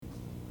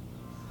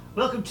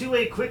Welcome to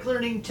a quick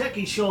learning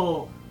techie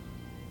show,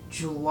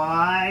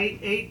 July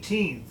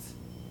 18th,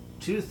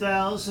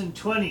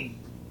 2020,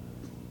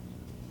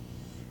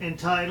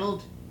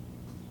 entitled,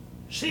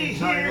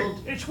 It's Working.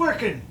 It's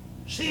Working.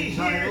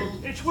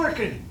 It's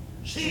Working.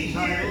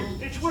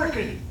 It's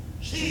Working.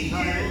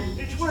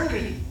 It's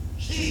Working.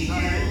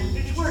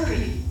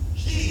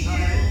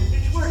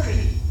 It's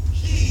Working.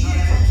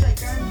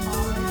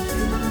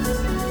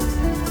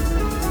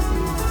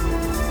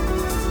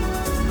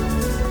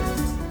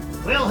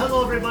 Well,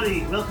 hello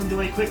everybody. Welcome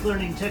to a quick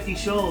learning techie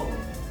show.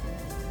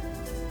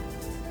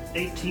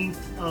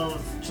 18th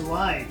of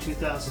July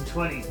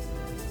 2020.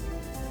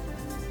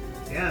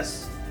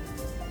 Yes.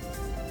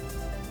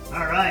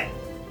 Alright.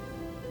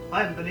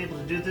 I haven't been able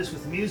to do this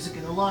with music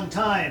in a long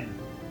time.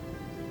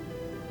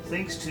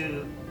 Thanks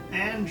to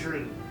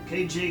Andrew,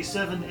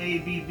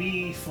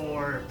 KJ7ABB,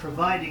 for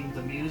providing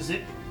the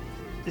music.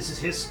 This is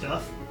his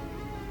stuff.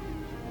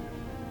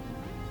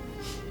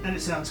 And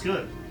it sounds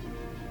good.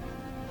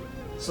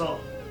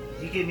 So,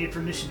 he gave me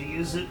permission to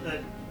use it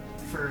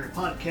for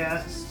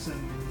podcasts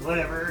and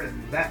whatever,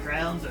 and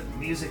background and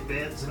music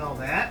beds and all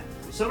that.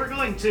 So we're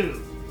going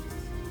to.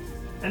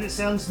 And it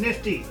sounds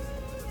nifty.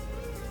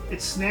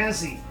 It's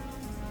snazzy.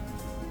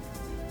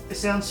 It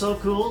sounds so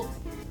cool.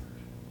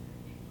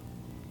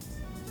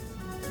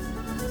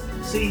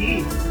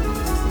 See?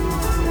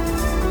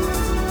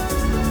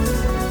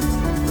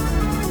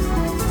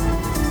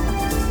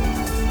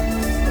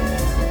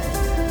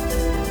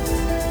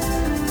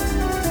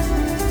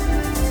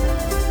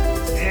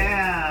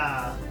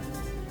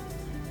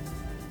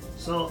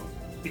 So,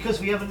 because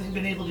we haven't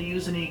been able to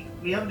use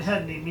we haven't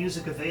had any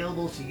music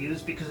available to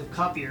use because of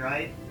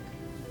copyright,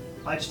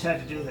 I just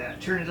had to do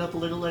that. Turn it up a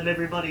little, let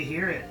everybody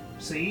hear it.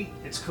 See?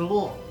 It's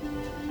cool.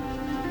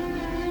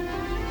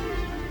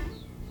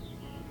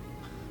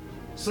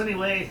 So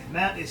anyway,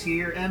 Matt is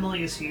here,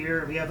 Emily is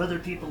here, we have other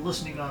people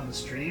listening on the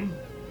stream.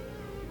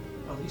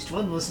 At least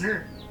one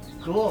listener.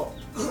 Cool.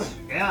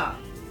 Yeah.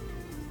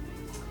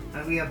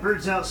 And we have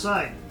birds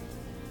outside.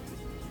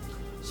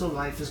 So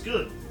life is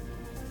good.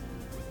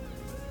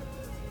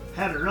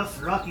 Had a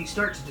rough, rocky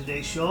start to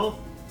today's show.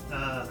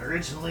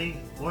 Originally,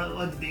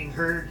 wasn't being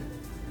heard.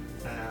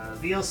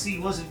 VLC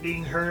wasn't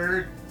being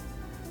heard.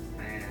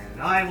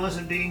 And I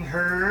wasn't being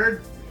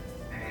heard.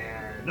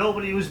 And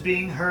nobody was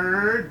being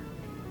heard.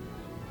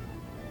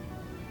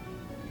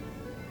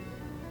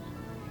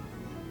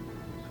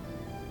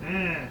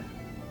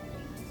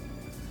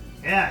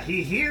 Yeah,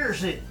 he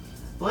hears it.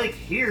 Blake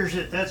hears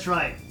it, that's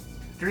right.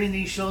 During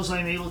these shows,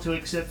 I'm able to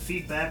accept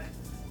feedback.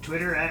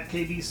 Twitter at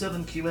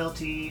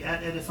KB7QLT,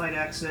 at Edified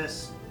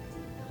Access.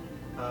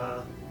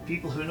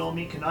 People who know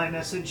me can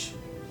iMessage,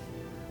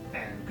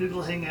 and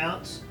Google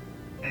Hangouts,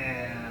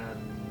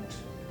 and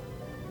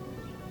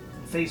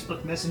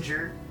Facebook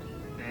Messenger,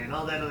 and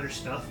all that other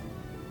stuff.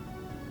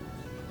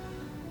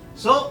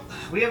 So,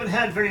 we haven't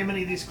had very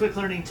many of these quick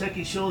learning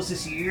techie shows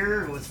this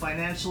year, with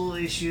financial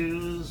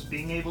issues,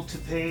 being able to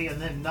pay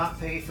and then not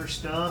pay for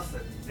stuff,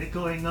 and it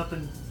going up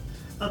and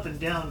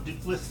down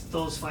with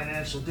those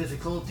financial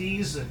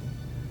difficulties and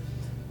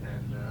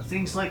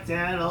things like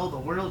that. All the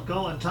world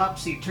going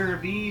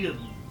topsy-turvy, and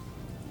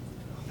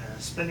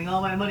spending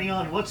all my money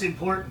on what's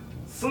important.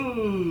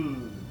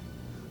 Food.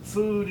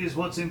 Food is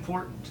what's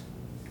important.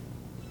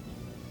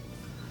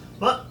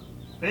 But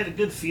we had a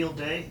good field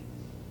day.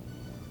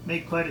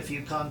 Made quite a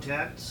few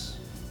contacts.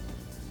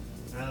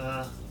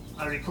 I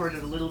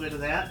recorded a little bit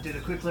of that. Did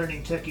a quick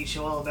learning techie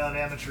show all about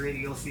amateur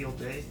radio field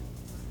day.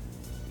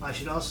 I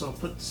should also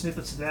put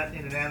snippets of that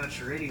in an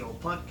amateur radio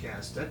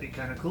podcast. That'd be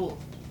kind of cool.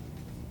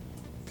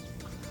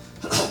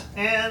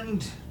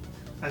 And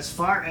as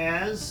far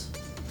as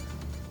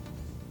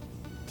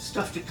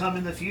stuff to come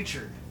in the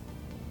future,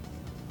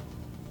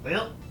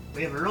 well,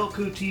 we have a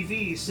Roku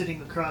TV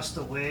sitting across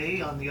the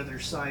way on the other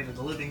side of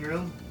the living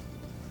room.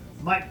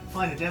 Might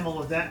find a demo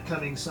of that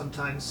coming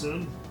sometime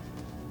soon.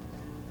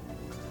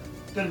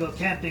 Gonna go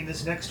camping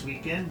this next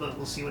weekend, but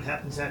we'll see what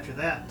happens after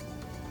that.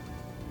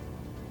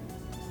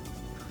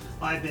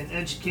 I've been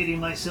educating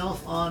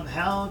myself on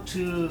how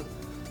to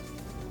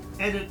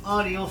edit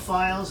audio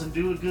files and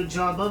do a good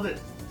job of it.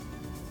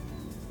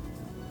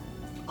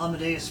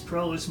 Amadeus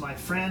Pro is my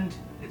friend.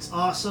 It's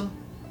awesome.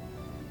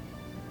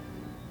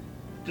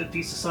 Good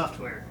piece of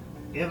software.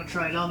 If you haven't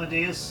tried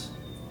Amadeus,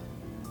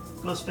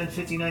 go spend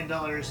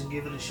 $59 and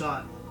give it a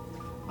shot.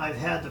 I've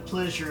had the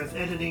pleasure of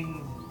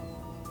editing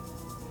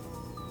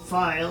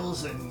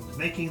files and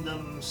making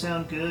them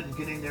sound good and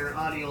getting their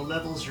audio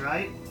levels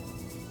right.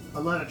 A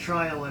lot of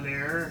trial and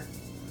error,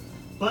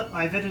 but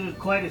I've edited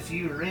quite a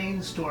few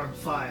rainstorm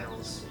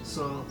files,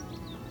 so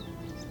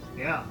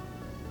yeah.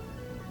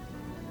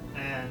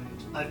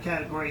 And I've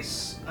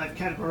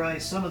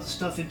categorized some of the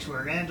stuff into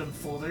a random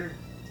folder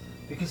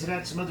because it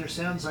had some other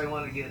sounds I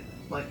want to get,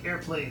 like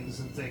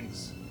airplanes and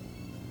things.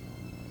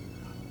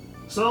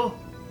 So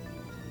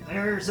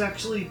there's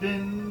actually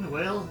been,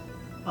 well,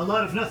 a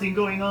lot of nothing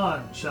going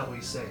on, shall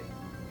we say.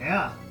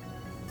 Yeah.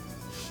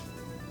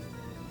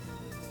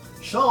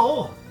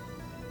 So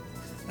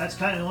that's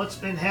kind of what's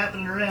been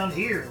happening around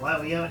here. Why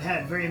we haven't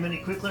had very many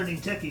quick learning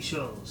techie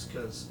shows,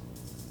 because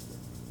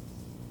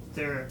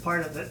they're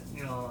part of it.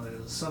 You know,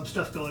 there's some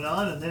stuff going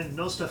on and then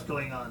no stuff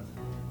going on.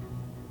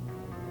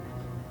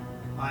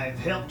 I've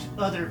helped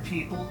other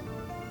people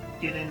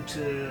get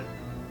into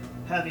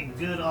having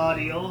good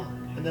audio,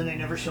 and then they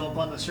never show up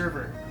on the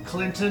server.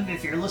 Clinton,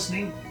 if you're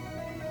listening,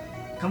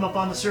 come up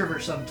on the server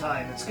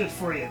sometime. It's good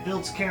for you. It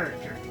builds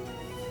character.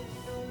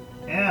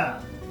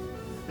 Yeah.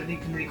 Then you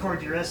can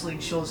record your wrestling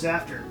shows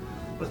after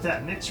with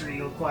that mixer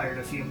you acquired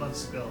a few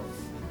months ago.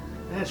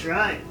 That's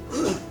right.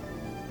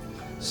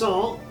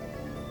 So,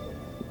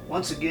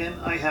 once again,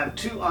 I have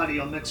 2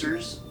 audio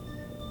mixers.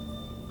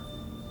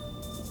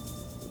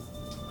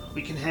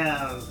 We can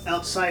have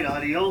outside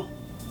audio.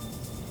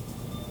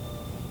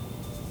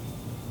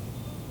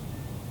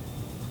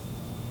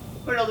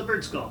 Where'd all the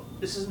birds go?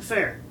 This isn't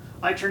fair.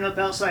 I turn up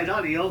outside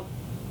audio,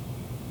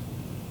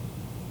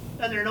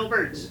 and there are no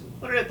birds.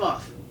 What a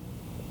rip-off.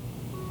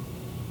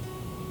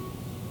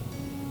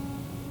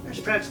 There's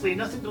practically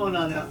nothing going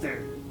on out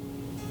there.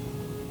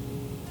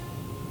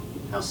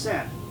 How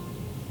sad.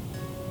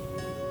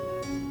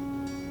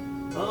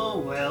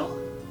 Oh well.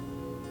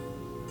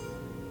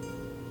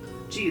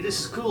 Gee, this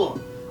is cool.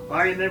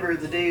 I remember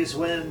the days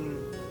when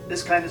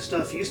this kind of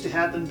stuff used to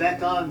happen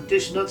back on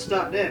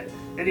dishnuts.net.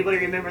 Anybody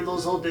remember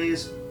those old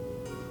days?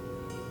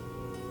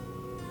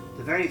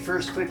 The very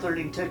first quick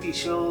learning techie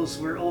shows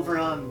were over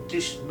on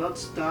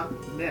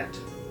dishnuts.net.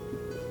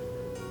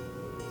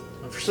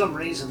 And for some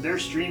reason their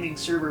streaming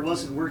server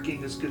wasn't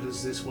working as good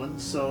as this one,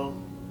 so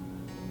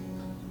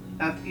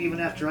even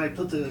after I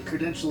put the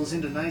credentials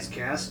into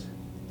Nicecast,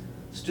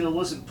 still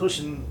wasn't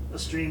pushing a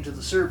stream to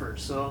the server,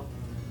 so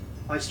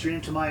I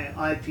streamed to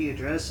my IP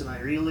address and I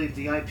relayed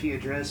the IP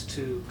address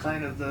to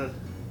kind of the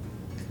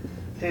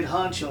head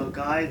honcho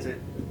guy that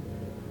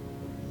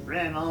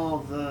ran all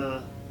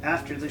the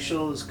after the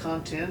show's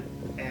content,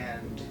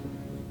 and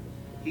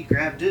he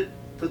grabbed it,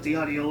 put the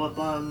audio up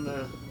on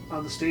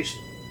the station.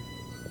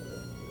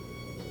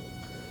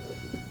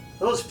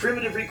 Those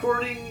primitive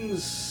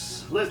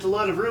recordings left a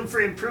lot of room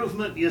for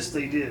improvement. Yes,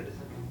 they did.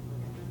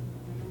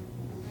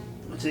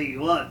 I'll tell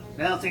you what,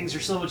 now things are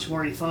so much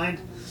more refined.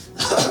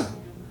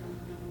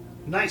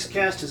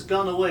 Nicecast has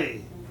gone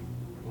away.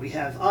 We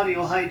have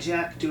Audio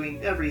Hijack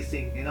doing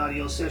everything in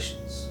audio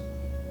sessions.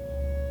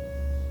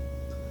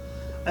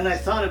 And I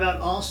thought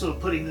about also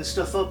putting this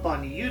stuff up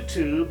on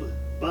YouTube,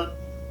 but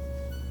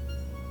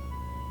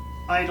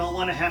I don't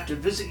want to have to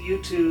visit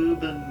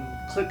YouTube and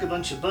click a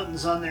bunch of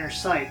buttons on their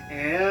site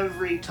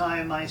every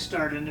time I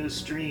start a new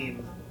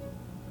stream,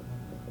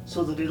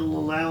 so that it'll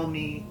allow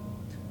me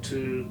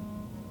to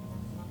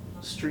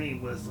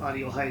stream with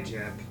Audio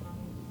Hijack.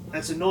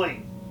 That's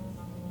annoying.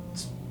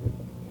 It's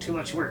too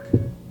much work.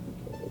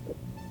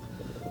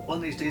 One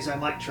of these days I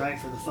might try it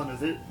for the fun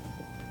of it,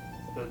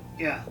 but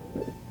yeah.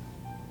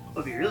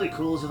 What would be really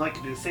cool is if I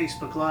could do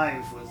Facebook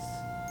Live with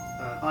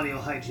Audio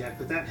Hijack,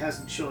 but that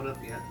hasn't showed up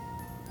yet.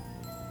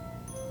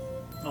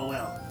 Oh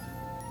well.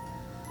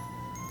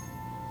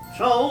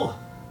 So,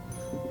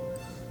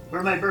 where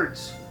are my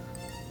birds?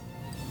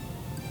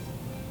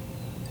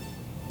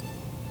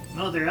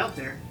 No, they're out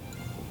there.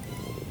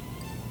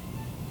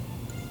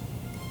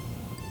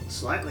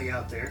 Slightly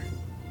out there.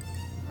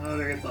 Oh,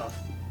 they're above.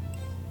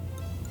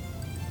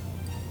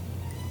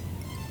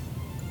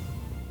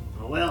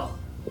 Oh well.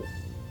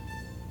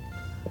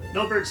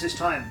 No birds this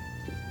time.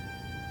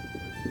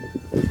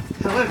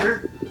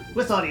 However,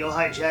 with Audio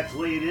Hijack the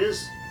way it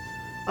is,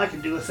 I can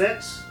do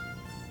effects.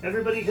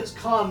 Everybody has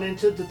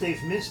commented that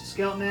they've missed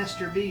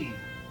Scoutmaster B.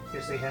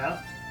 Yes, they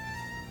have.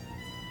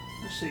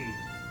 Let's see.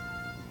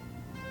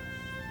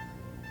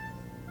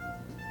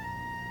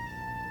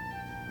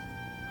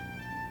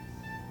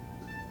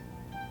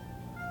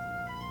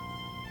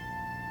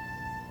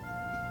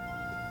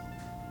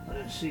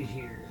 Let's see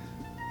here.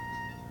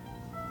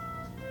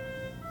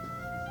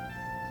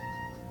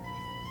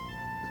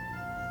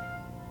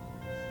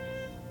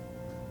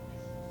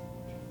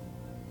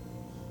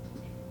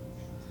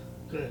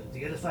 Good.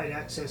 The Edified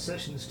Access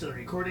session is still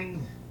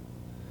recording.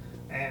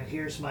 And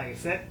here's my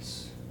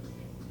effects.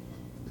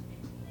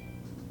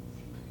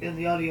 In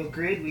the audio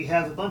grid, we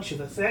have a bunch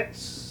of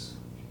effects.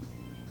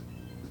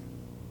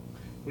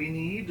 We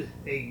need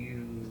a...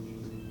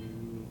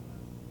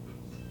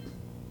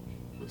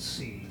 Let's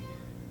see.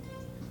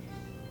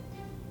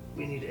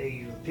 We need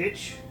AU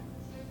pitch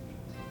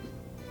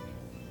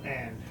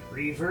and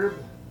reverb.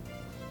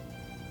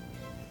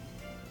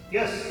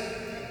 Yes,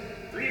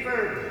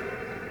 reverb.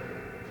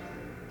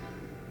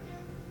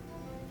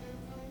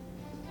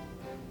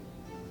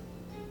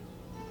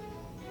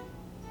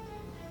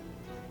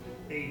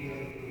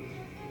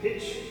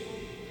 Pitch.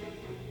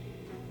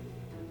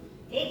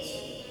 Pitch.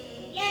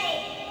 Yay!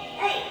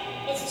 Hey,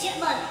 it's a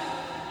chipmunk.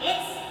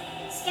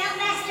 It's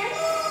Scoutmaster.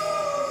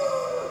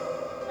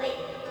 Ooh! Wait,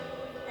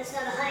 that's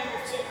not a high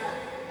enough chipmunk.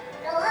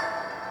 Go up.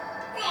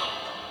 There.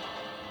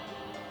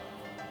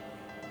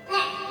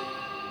 There.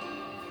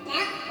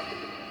 Now,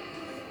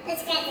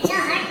 let's grab the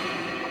jar.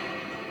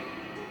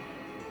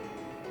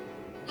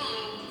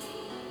 And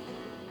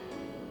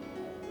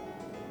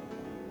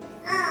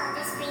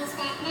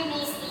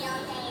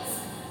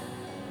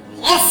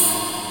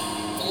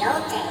the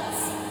old days.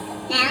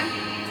 Now,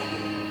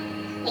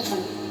 we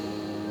can...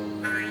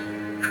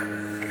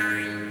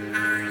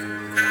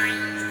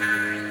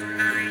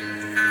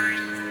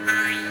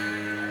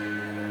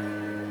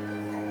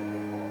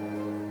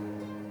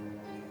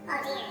 Oh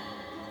dear,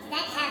 did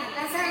that have a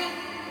buzz on it?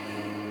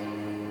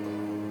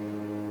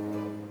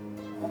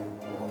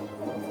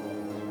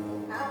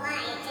 Oh my,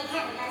 it did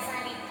have a buzz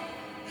on it.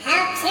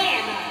 How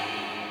terrible!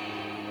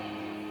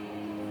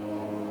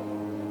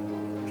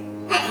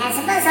 That has a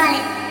buzz on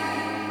it.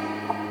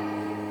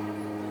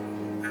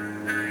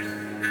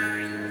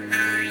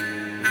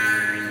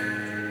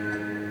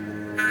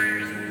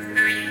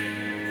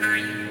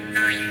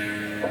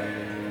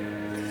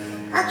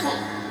 Okay,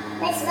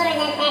 let's lower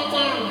that back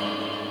down.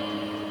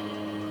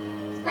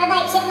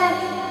 Bye-bye, chipmunk.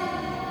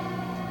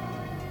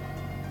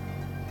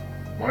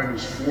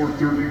 Minus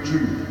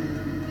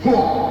 432.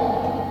 Huh!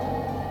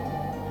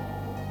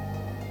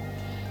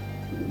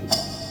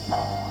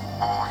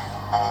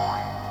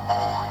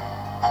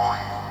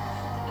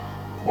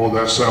 Oh,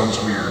 that sounds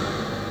weird.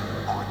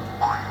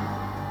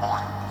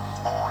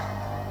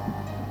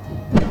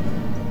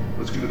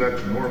 Let's get it back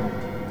to normal.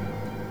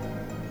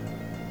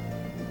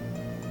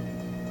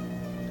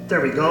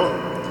 There we go.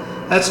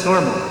 That's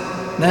normal.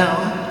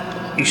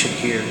 Now, you should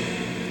hear.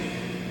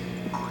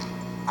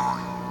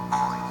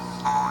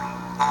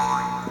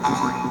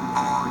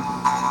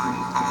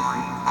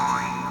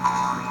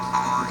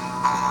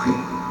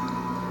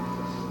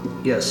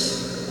 Yes.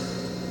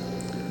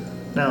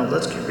 Now,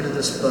 let's get rid of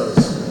this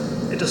buzz.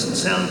 It doesn't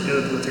sound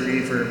good with the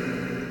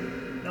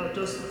reverb. No, it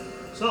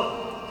doesn't.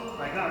 So,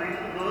 I got rid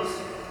of the buzz.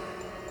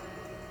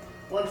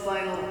 One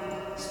final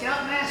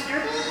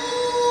Scoutmaster.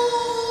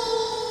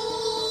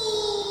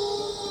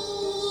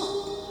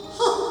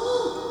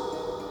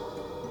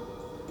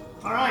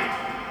 All right.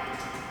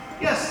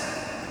 Yes.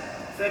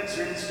 Effects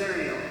are in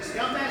stereo.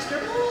 Scoutmaster.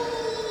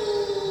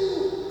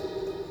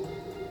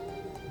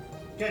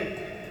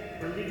 Okay.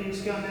 We're leaving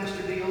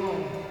Scoutmaster B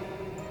alone.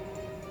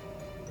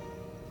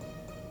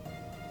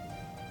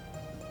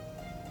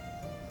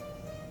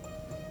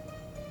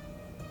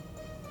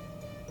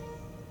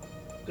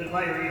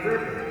 Goodbye,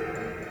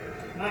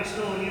 reverb. Nice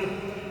knowing you.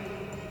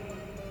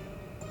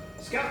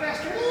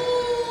 Scoutmaster.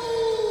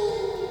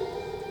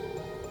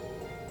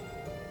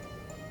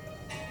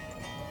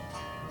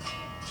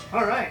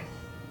 All right.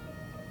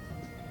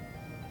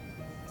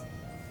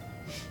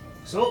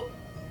 So,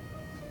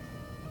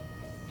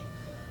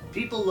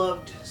 people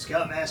loved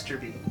Scoutmaster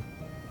B.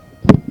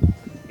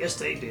 Yes,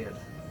 they did.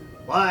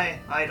 Why?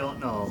 I don't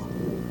know.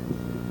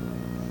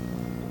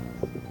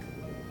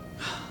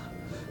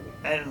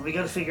 And we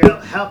gotta figure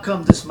out how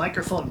come this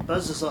microphone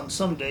buzzes on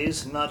some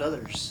days and not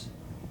others.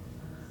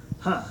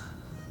 Huh.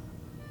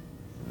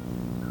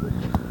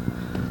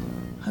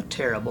 How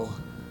terrible.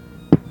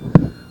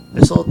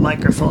 This old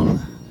microphone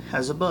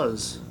has a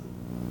buzz.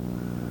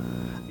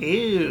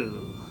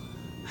 Ew.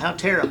 How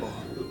terrible.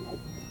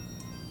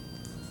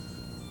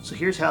 So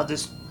here's how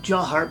this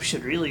jaw harp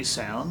should really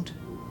sound.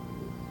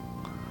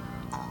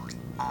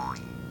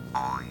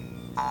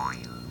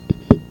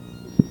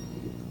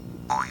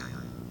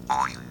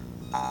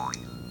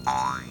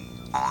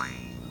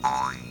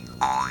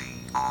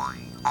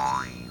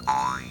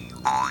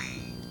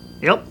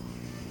 Yep,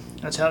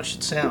 that's how it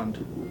should sound.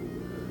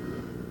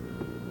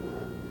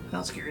 Now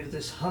let's get rid of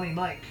this hummy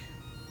mic.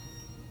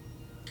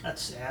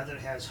 That's sad that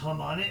it has hum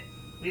on it.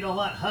 We don't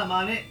want hum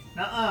on it.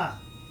 Nuh-uh.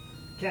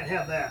 Can't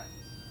have that.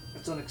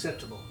 That's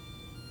unacceptable.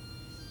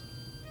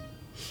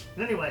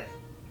 Anyway,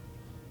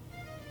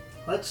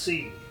 let's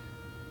see.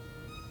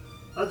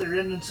 Other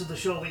remnants of the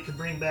show we can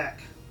bring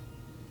back.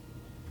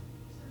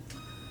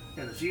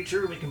 In the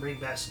future, we can bring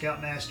back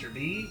Scoutmaster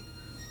B.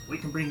 We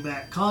can bring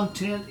back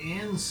content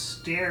in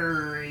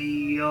stereo.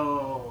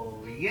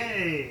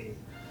 Yay!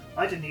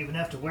 I didn't even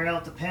have to wear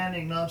out the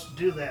panning knobs to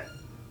do that.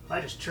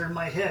 I just turned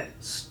my head.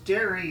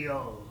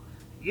 Stereo.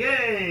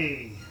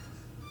 Yay!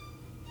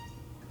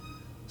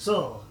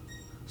 So,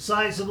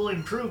 sizable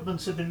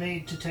improvements have been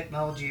made to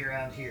technology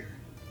around here.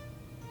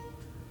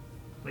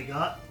 We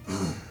got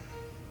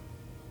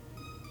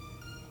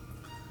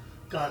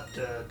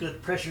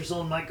good pressure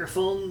zone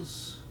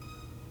microphones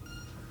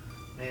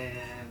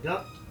and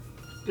got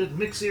good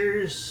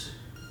mixers.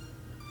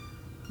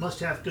 Must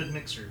have good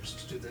mixers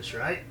to do this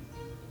right.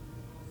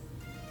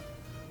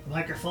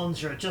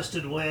 Microphones are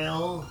adjusted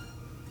well.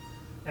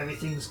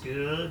 Everything's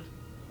good.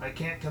 I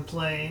can't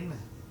complain.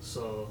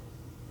 So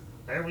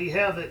there we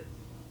have it.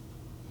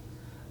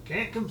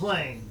 Can't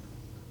complain.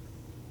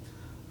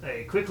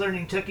 A quick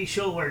learning techie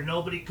show where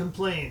nobody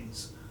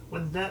complains.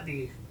 Wouldn't that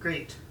be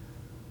great?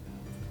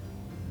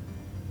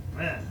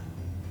 Man,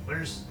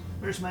 where's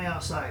my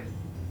outside?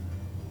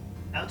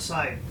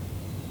 Outside.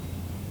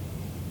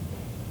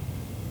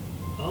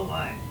 Oh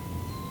my.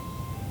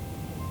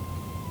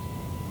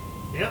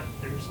 Yep,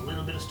 there's a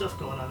little bit of stuff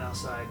going on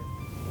outside.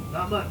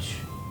 Not much.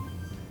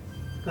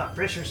 Got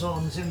pressure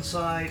zones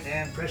inside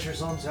and pressure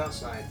zones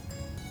outside.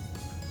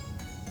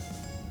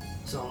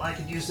 So I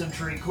could use them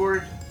to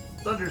record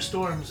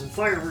thunderstorms and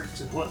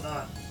fireworks and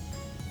whatnot.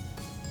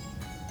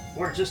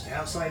 or just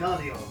outside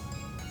audio.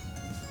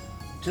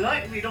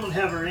 Tonight we don't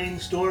have a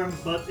rainstorm,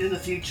 but in the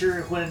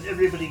future when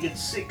everybody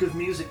gets sick of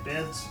music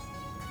beds,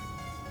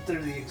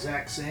 they're the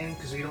exact same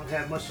because we don't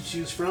have much to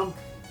choose from,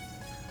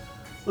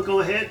 we'll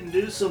go ahead and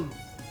do some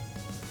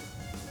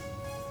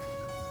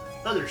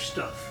other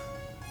stuff.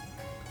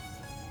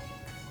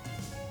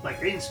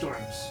 Like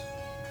rainstorms.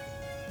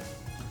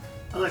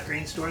 I like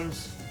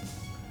rainstorms.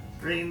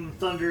 Rain,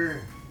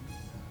 thunder,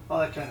 all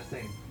that kind of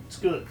thing. It's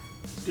good.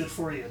 It's good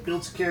for you. It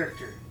builds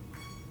character.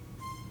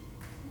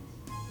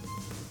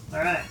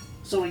 Alright,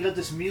 so we got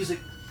this music,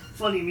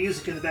 funny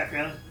music in the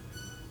background.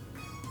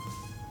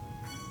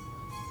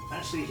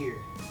 Actually here.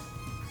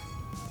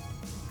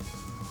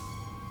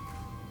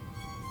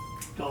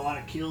 Don't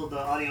want to kill the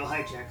audio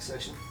hijack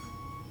session.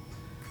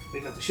 We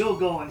got the show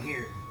going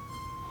here.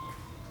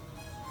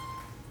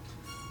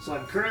 So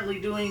I'm currently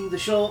doing the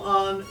show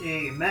on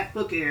a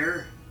MacBook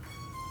Air.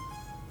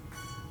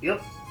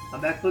 Yep, a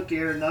MacBook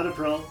Air, not a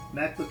Pro.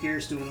 MacBook Air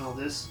is doing all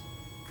this.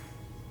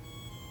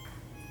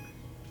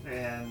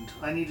 And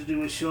I need to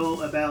do a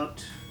show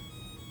about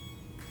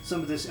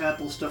some of this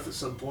Apple stuff at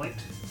some point.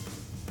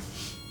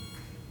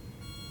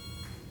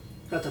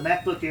 Got the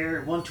MacBook Air,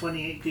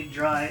 128 gig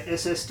drive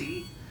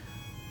SSD,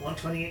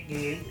 128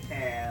 gig,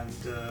 and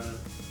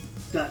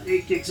got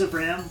 8 gigs of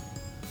RAM.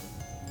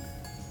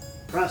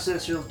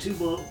 Processor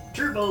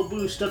turbo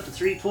boost up to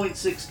 3.6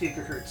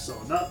 gigahertz,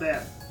 so not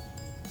bad.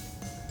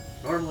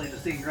 Normally the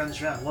thing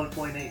runs around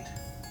 1.8.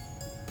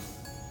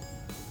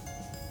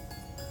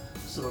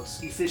 So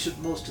it's efficient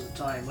most of the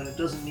time when it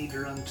doesn't need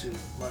to run too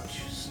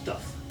much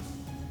stuff.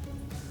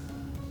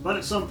 But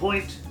at some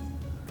point,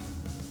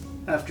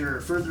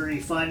 after further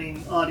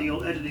refining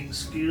audio editing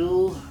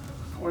skill,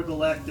 or the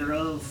lack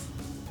thereof,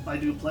 I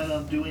do plan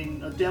on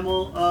doing a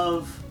demo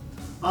of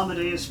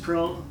Amadeus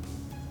Pro.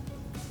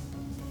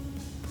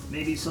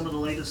 Maybe some of the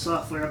latest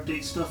software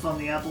update stuff on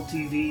the Apple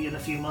TV in a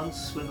few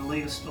months when the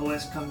latest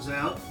OS comes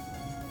out.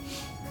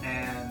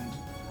 And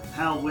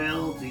how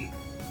well the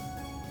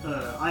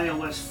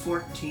iOS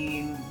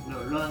 14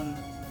 will run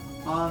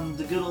on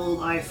the good old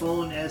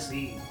iPhone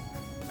SE.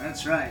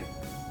 That's right.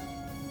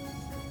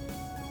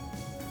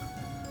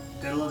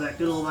 Gotta love that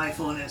good old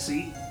iPhone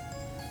SE.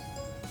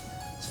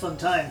 It's fun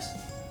times.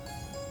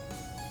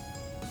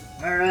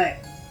 Alright.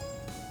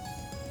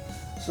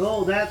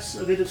 So that's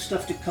a bit of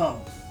stuff to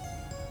come.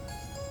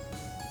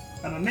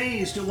 I'm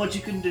amazed at what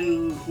you can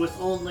do with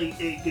only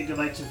 8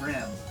 gigabytes of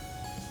RAM.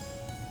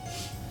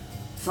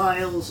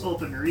 Files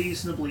open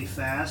reasonably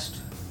fast.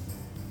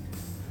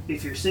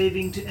 If you're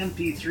saving to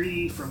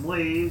MP3 from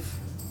Wave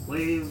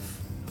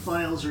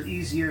files are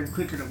easier and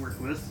quicker to work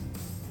with.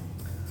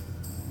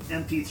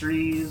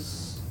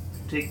 MP3s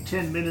take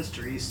 10 minutes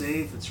to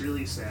resave. It's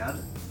really sad.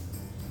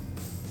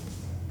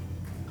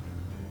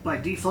 By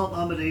default,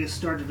 Amadeus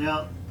started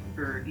out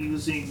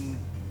using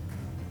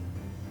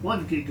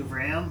 1 gig of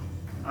RAM.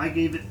 I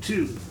gave it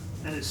 2,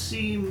 and it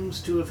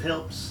seems to have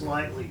helped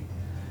slightly.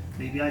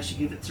 Maybe I should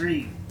give it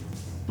 3.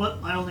 But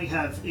I only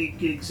have 8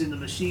 gigs in the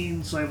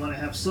machine, so I want to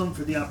have some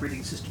for the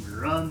operating system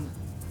to run.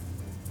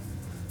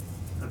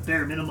 A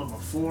bare minimum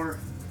of 4.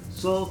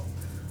 So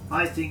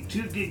I think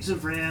 2 gigs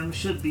of RAM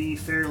should be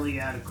fairly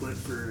adequate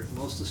for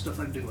most of the stuff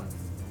I'm doing.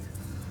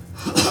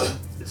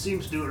 It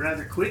seems to do it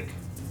rather quick.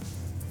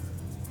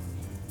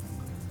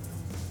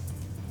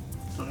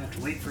 Don't have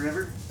to wait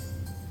forever.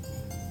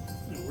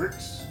 It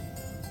works.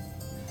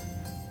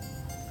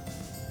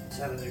 Let's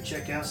have another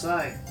check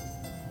outside.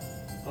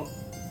 Oh.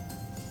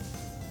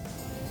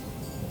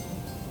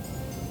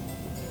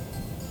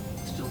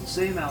 Still the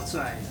same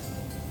outside.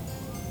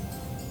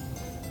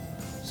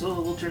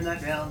 So we'll turn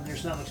that down.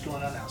 There's not much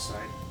going on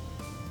outside.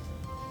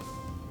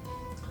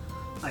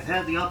 I've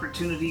had the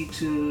opportunity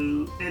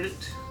to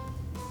edit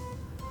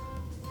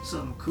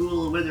some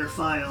cool weather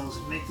files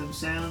and make them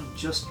sound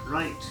just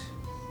right.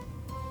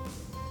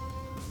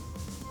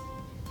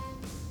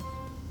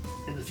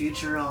 In the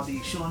future, I'll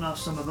be showing off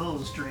some of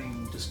those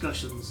during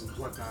discussions and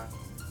whatnot.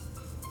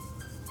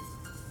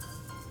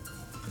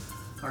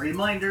 A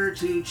reminder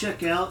to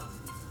check out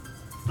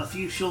a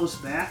few shows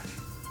back.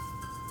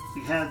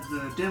 We had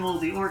the demo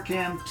of the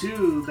Orcam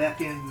 2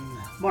 back in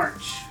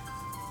March.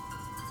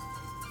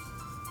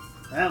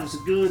 That was a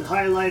good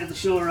highlight of the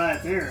show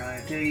right there,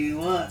 I tell you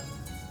what.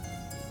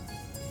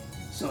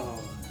 So,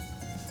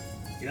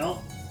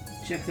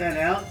 check that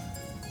out.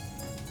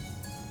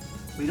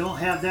 We don't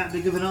have that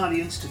big of an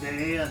audience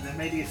today, and there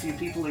may be a few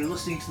people who are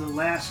listening to the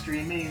last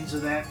remains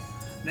of that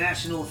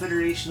National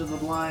Federation of the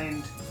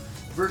Blind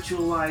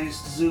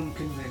virtualized Zoom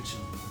convention.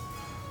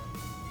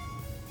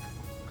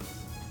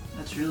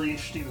 That's really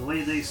interesting the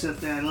way they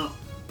set that up,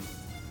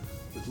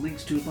 with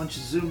links to a bunch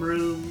of Zoom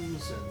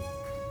rooms, and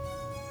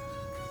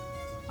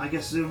I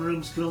guess Zoom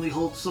rooms can only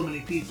hold so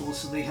many people,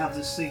 so they have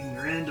this thing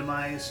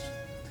randomized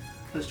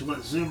as to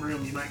what Zoom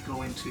room you might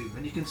go into,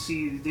 and you can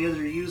see the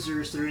other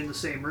users that are in the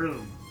same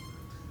room.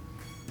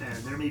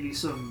 And there may be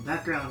some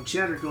background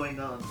chatter going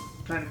on.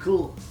 Kind of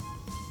cool.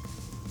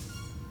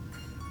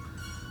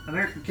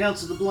 American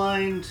Council of the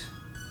Blind.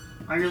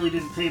 I really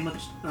didn't pay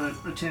much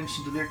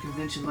attention to their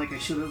convention like I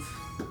should have.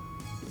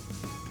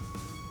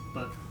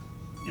 But,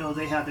 you know,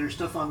 they had their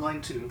stuff online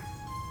too.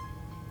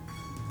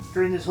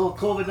 During this whole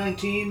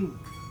COVID-19,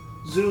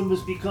 Zoom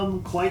has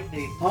become quite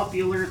a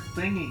popular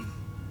thingy.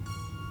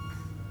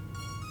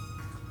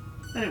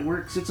 And it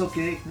works, it's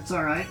okay, it's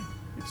alright,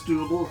 it's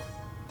doable.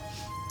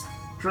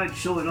 Tried to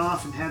show it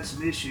off and had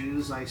some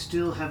issues. I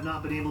still have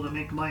not been able to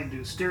make mine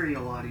do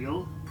stereo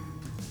audio,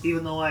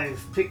 even though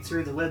I've picked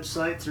through the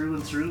website through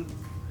and through.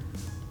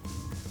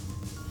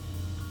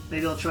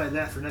 Maybe I'll try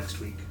that for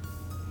next week.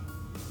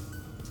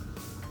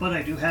 But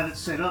I do have it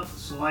set up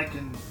so I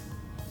can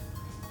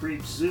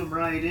bridge Zoom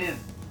right in.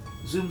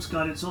 Zoom's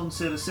got its own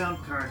set of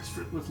sound cards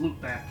with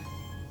loopback.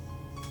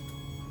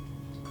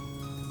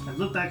 And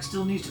loopback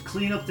still needs to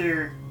clean up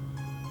their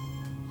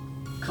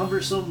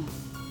cumbersome,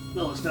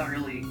 well, it's not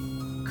really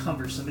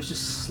cumbersome, it's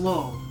just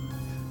slow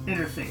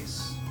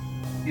interface.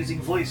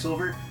 Using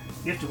voiceover,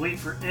 you have to wait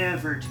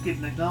forever to get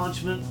an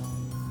acknowledgement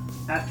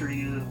after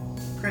you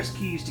press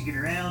keys to get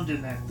around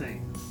in that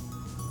thing.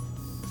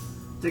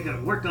 They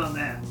gotta work on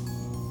that.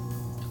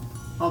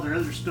 All their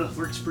other stuff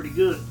works pretty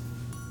good.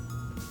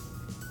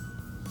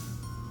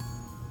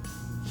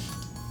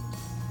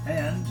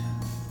 And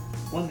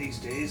one of these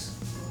days,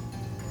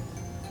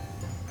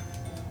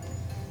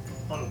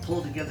 I want to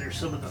pull together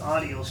some of the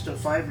audio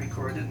stuff I've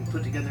recorded and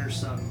put together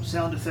some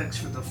sound effects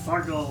for the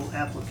Fargo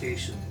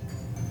application.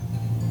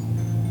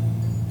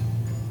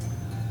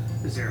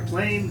 Is there a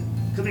plane?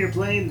 Come here,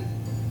 plane.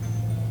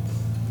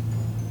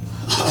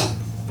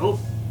 Nope.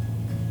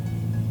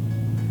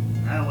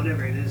 Ah,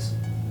 whatever it is.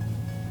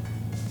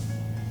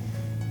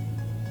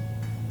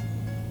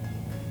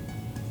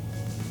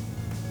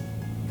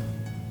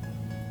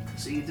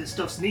 See, this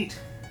stuff's neat.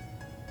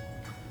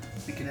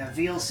 We can have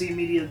VLC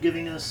media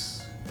giving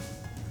us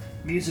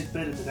music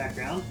bed in the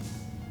background,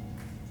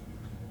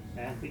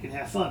 and we can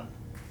have fun.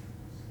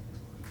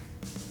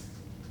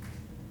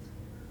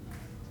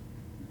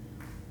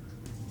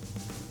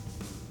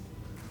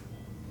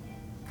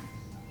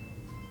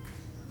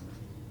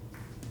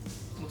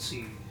 Let's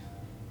see.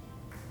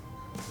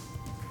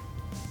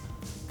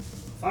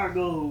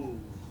 Fargo.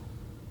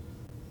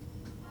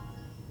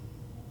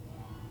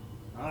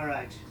 All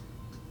right.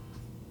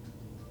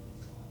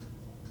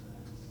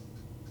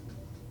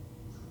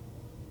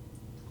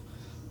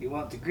 You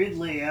want the grid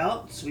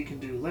layout so we can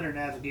do letter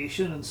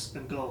navigation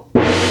and go.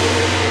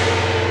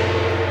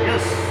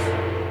 Yes,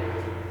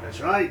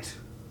 that's right.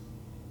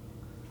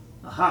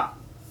 Aha.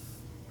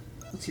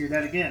 Let's hear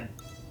that again.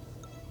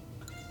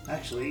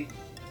 Actually,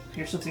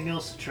 here's something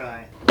else to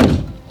try.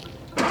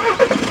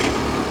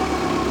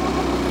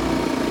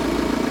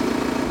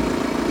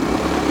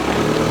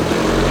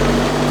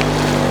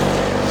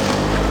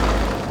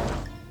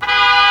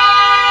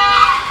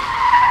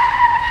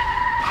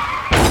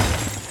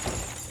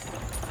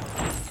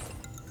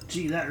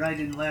 Gee, that ride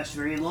didn't last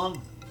very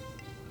long.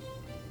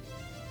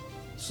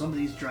 Some of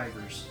these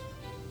drivers,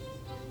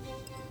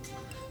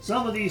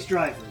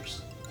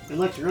 they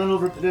like to run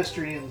over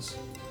pedestrians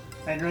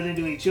and run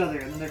into each other,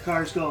 and then their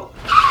cars go.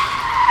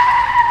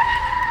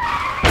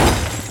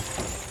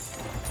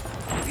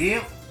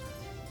 Yep.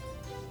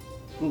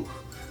 Ooh.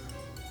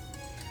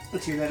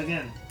 Let's hear that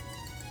again.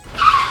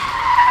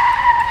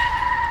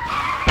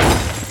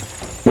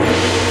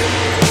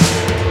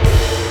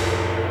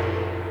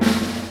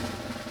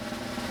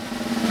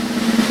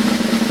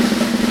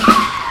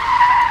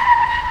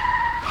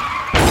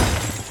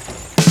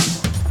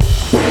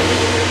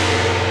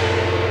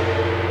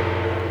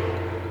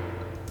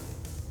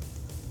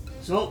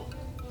 So,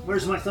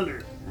 where's my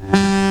thunder?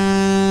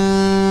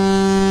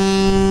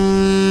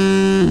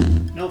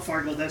 No,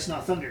 Fargo, that's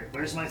not thunder.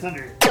 Where's my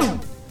thunder?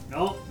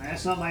 No,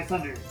 that's not my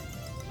thunder.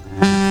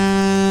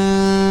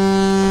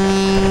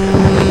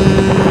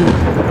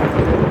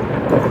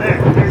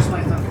 There's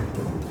my thunder.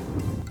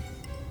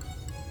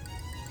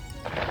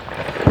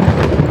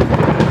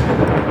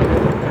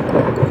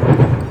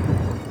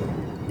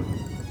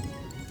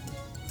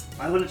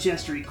 I want a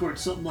chance to record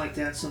something like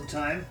that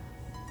sometime.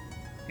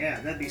 Yeah,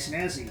 that'd be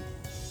snazzy.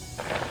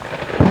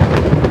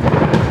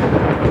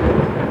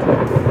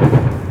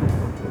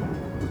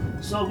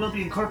 So we'll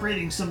be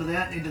incorporating some of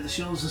that into the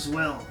shows as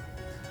well.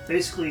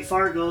 Basically,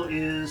 Fargo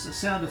is a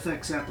sound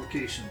effects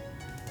application.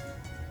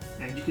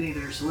 And you can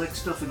either select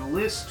stuff in a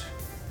list,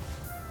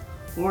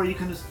 or you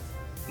can,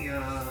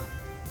 the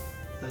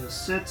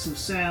sets of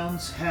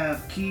sounds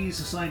have keys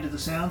assigned to the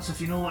sound, so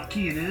if you know what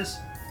key it is,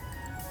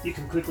 you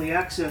can quickly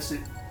access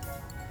it.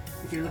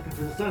 If you're looking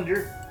for the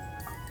thunder,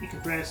 you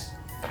can press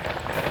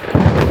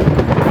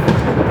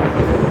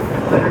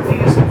letter V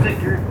as in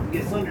Victor, and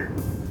get thunder.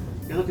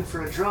 You're looking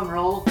for a drum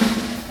roll,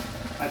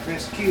 I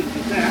press Q to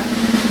get that.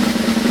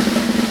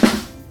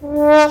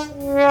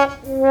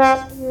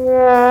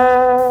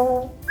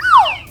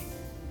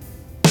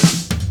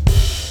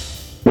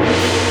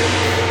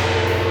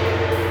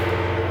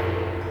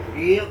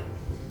 Yep.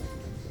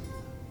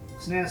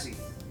 Snazzy.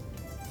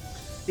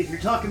 If you're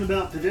talking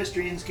about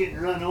pedestrians getting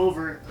run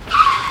over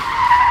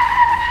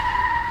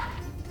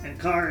and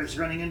cars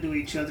running into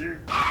each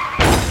other,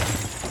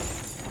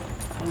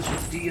 Those are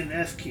D and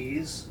F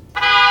keys.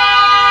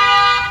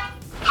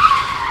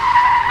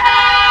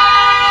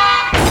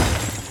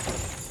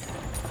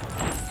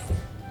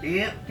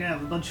 Yep, gonna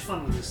have a bunch of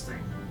fun with this thing.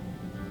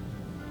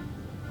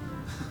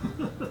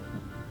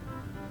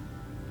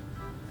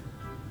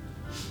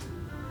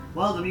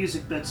 While the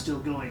music bed's still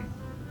going.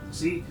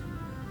 See?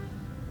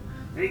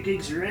 8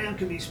 gigs of RAM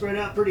can be spread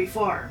out pretty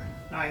far.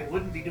 I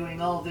wouldn't be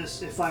doing all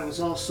this if I was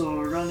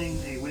also running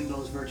a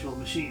Windows virtual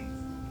machine,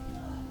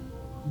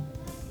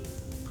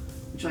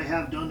 which I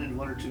have done in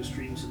 1 or 2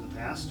 streams in the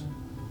past.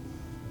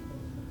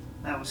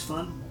 That was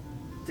fun.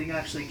 The thing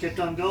actually kept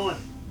on going.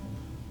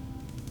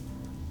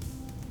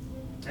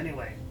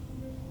 Anyway,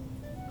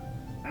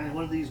 and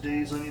one of these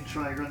days I'm going to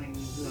try running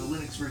the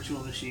Linux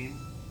virtual machine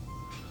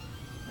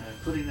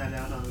and putting that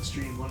out on the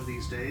stream one of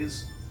these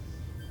days.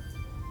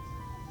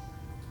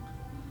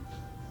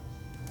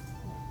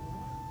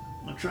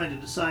 I'm trying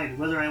to decide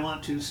whether I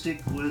want to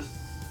stick with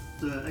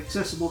the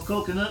accessible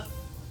coconut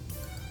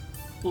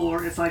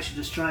or if I should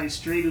just try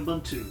straight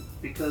Ubuntu,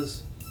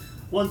 because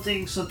one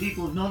thing some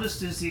people have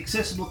noticed is the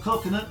accessible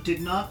coconut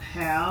did not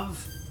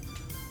have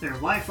their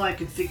Wi-Fi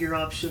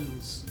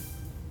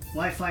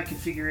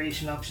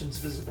configuration options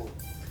visible.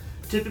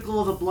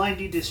 Typical of a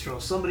blindy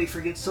distro, somebody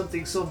forgets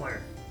something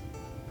somewhere.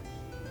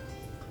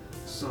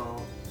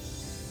 So,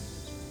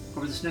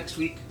 over this next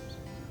week,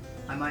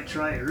 I might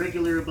try a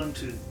regular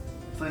Ubuntu,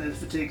 find out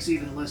if it takes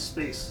even less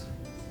space,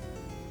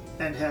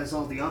 and has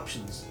all the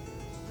options.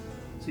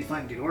 See if I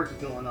can get Orca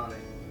going on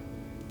it.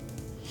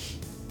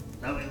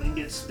 That way we can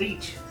get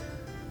speech.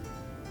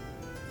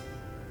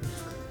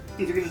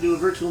 If you're going to do a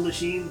virtual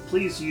machine,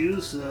 please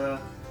use a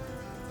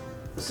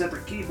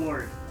separate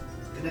keyboard.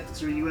 Connect it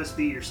through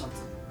USB or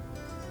something.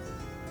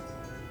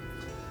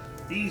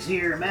 These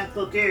here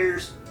MacBook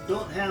Airs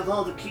don't have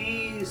all the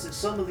keys that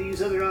some of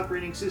these other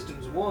operating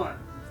systems want.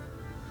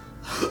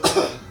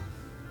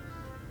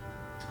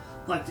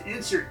 Like the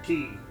insert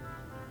key.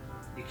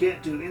 You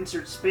can't do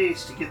insert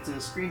space to get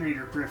the screen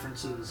reader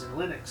preferences in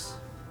Linux.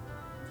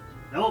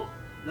 Nope,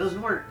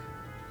 doesn't work.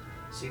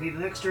 So you need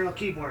an external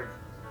keyboard.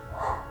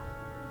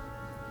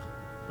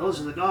 Those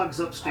are the dogs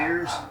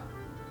upstairs.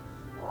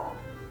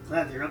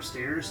 Glad they're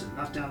upstairs and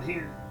not down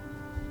here.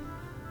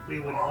 We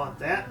wouldn't want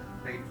that.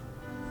 They'd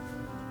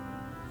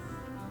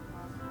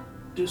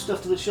do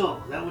stuff to the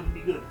show. That wouldn't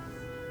be good.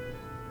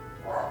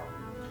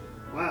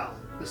 Wow,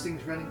 this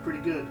thing's running pretty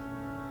good.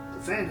 The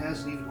fan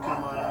hasn't even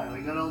come on. I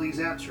got all these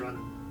apps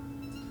running.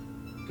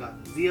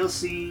 Got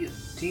VLC,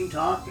 and Team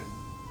Talk, and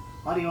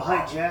Audio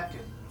Hijack,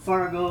 and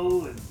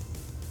Fargo, and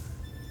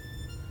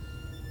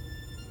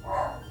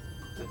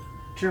the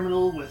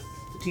terminal with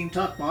the Team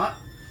Talk bot,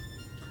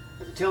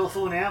 and the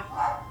telephone app.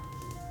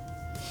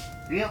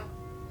 Yep.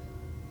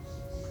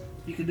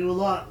 You can do a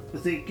lot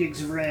with 8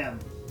 gigs of RAM.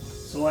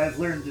 So I've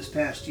learned this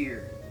past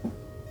year.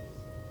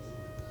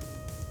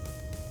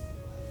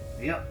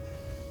 Yep.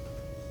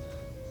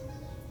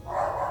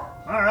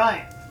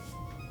 Alright.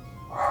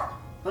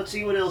 Let's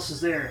see what else is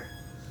there.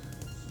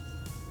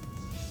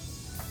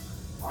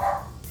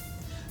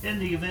 In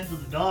the event that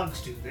the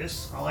dogs do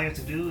this, all I have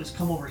to do is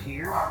come over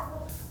here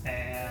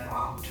and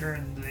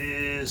turn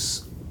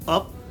this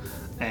up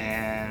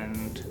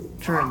and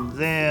turn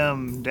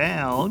them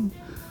down,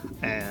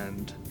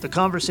 and the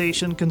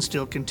conversation can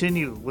still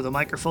continue with a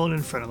microphone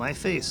in front of my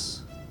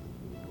face.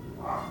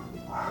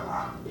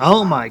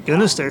 Oh my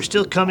goodness, they're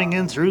still coming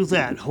in through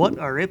that. What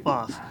a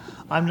ripoff.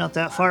 I'm not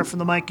that far from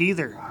the mic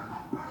either.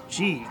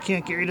 Gee, you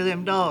can't get rid of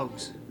them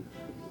dogs.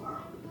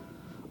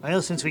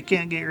 Well, since we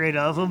can't get rid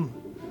of them,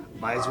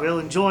 might as well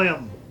enjoy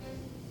them.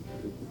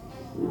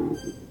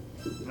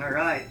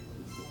 Alright.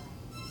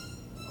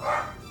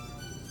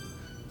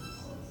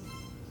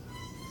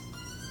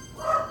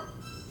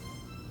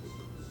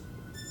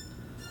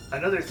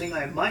 Another thing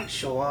I might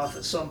show off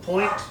at some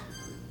point,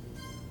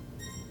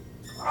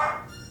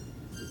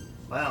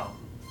 wow,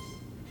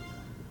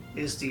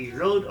 is the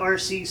Rode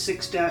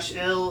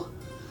RC6-L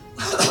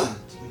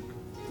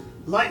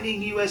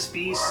Lightning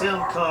USB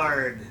sound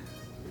card.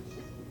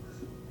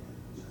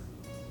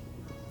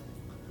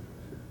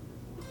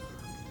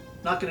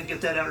 Not going to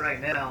get that out right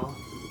now.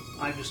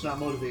 I'm just not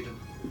motivated.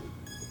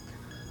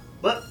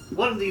 But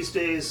one of these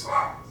days,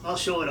 I'll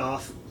show it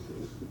off.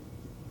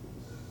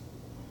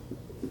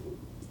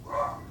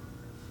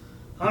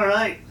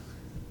 Alright.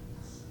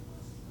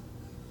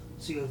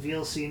 See what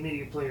VLC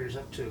media player's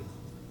up to.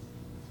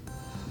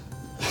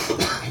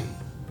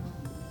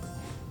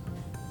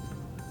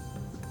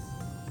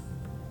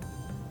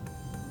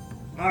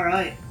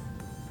 Alright.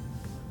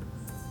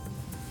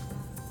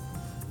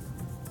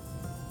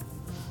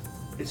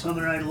 It's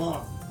humming right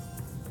along.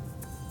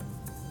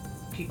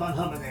 Keep on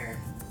humming there.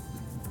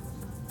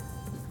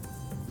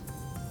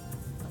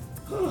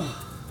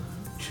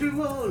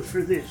 Too old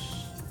for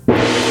this.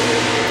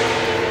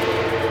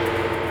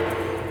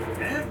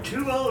 I'm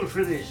too old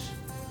for this.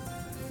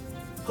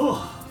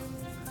 Oh,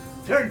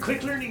 darn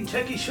quick learning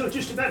techie show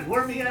just about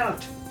wore me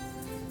out.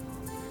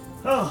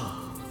 Oh,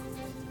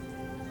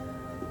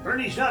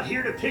 Bernie's not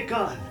here to pick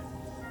on.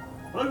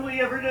 What do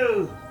we ever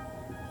do?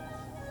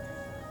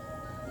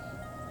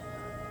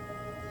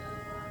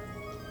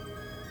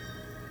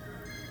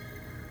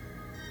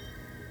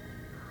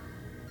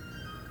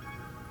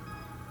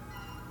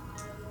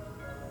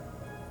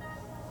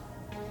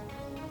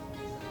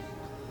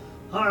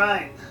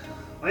 Alright,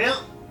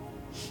 well,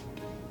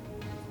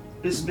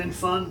 this has been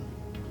fun.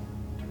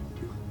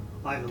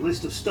 I have a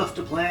list of stuff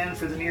to plan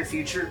for the near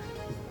future.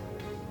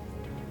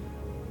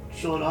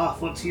 Showing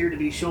off what's here to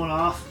be shown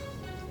off.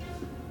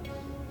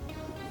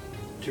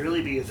 To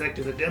really be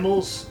effective at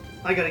demos,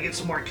 I gotta get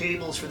some more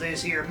cables for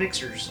these here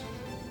mixers.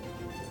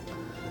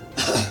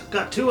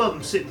 Got two of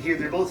them sitting here,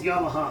 they're both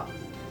Yamaha.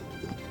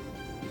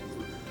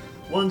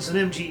 One's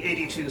an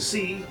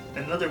MG82C,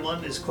 and another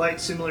one is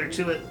quite similar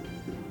to it.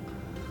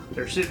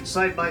 They're sitting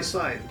side by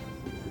side.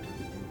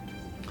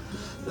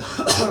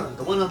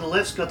 The one on the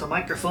left's got the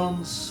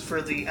microphones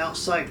for the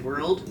outside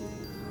world.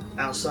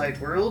 Outside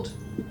world.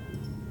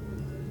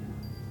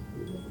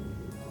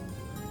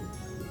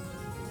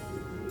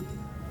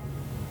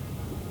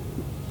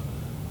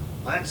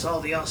 That's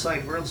all the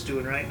outside world's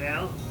doing right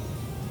now.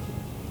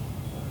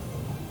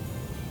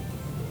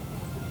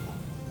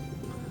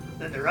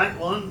 Then the right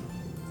one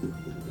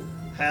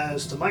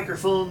has the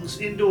microphones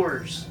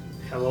indoors.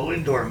 Hello,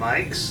 indoor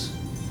mics.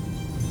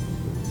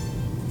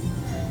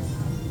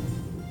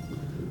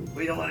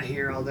 We don't want to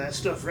hear all that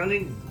stuff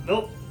running.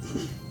 Nope.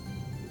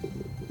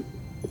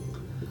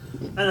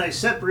 And I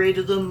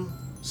separated them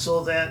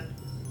so that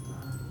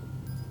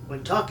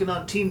when talking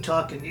on Team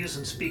Talk and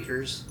using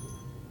speakers,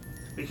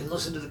 we can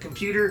listen to the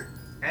computer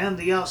and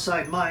the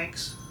outside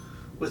mics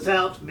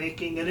without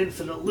making an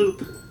infinite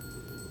loop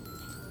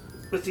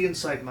with the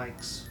inside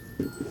mics.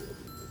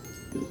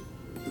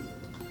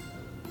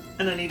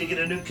 And I need to get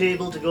a new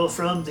cable to go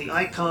from the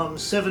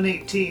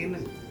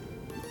QLTShow20200718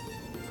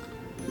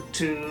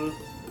 to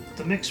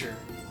the mixer.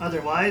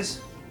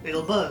 Otherwise,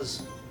 it'll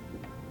buzz.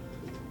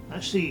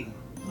 Let's see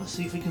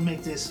if we can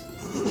make this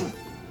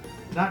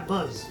not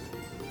buzz.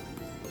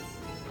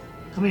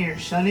 Come here,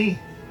 Sonny.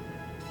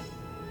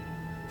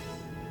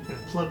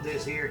 Gonna plug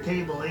this here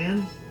cable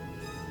in.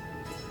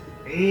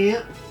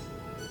 Yep.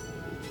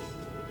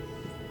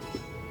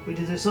 We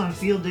did this on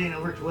field day and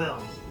it worked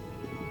well.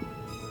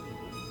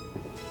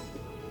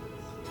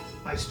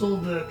 I stole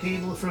the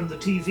cable from the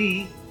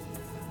TV,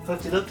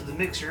 hooked it up to the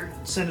mixer,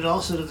 and sent it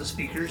also to the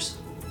speakers.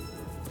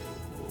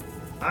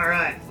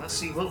 Alright, let's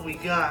see what we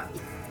got.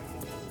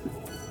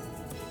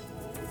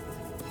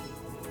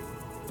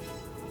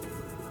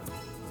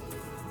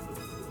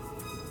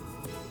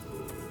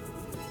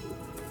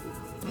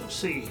 Let's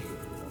see.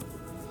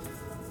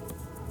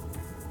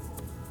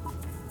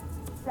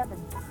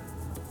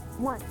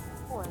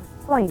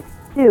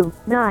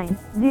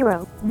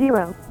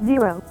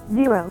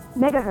 7.1.290000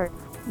 megahertz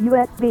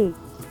USB.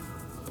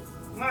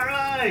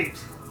 Alright!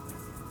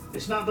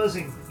 It's not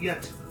buzzing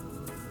yet.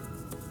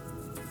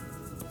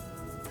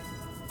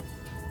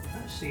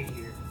 Let's see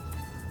here.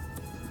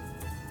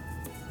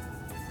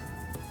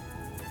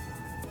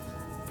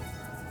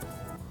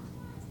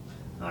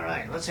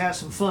 Alright, let's have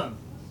some fun.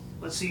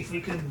 Let's see if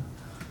we can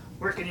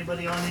work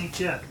anybody on any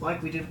jet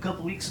like we did a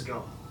couple weeks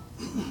ago.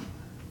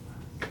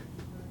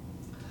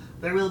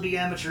 There will be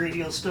amateur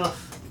radio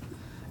stuff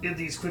in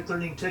these quick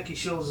learning techie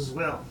shows as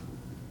well.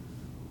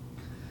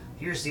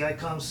 Here's the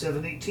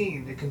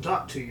QLTShow20200718. It can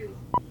talk to you.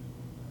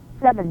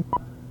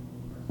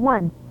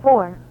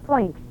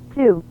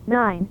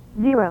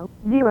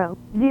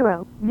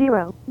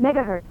 7.1.4.290000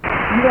 megahertz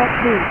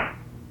USB.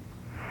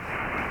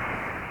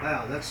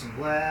 Wow, that's some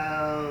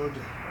loud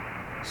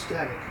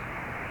static.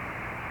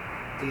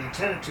 The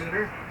antenna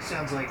tuner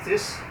sounds like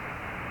this.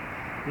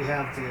 We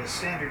have the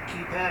standard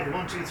keypad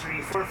 1, 2,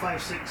 3, 4,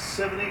 5, 6,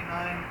 7, 8,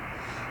 9.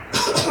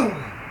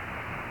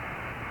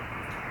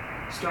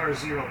 Star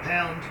 0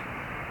 pound.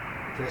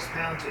 Press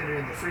pound to enter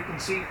in the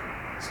frequency.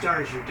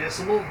 Star is your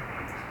decimal.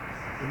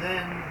 And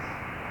then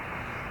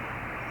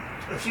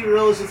a few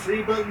rows of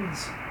 3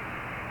 buttons.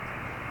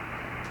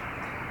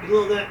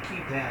 Below that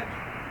keypad.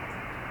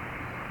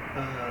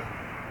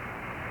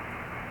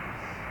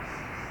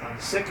 On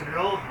the second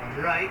row, on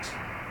the right,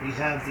 we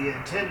have the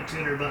antenna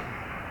tuner button.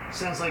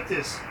 Sounds like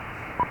this.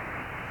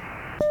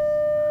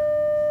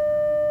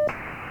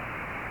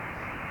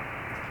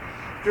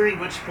 During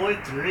which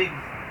point the rig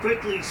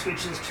quickly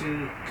switches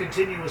to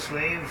continuous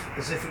wave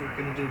as if it were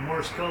going to do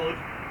Morse code,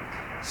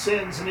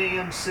 sends an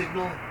AM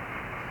signal,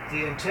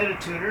 the antenna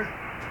tuner,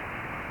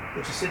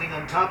 which is sitting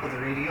on top of the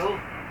radio.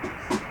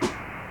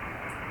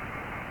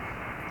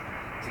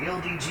 The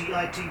LDG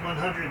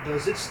IT100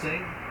 does its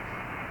thing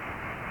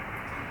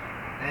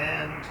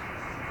and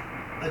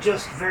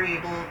adjust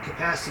variable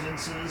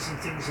capacitances and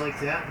things like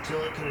that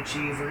until it can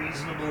achieve a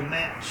reasonable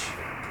match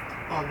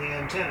on the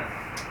antenna,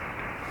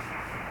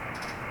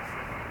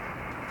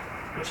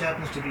 which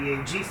happens to be a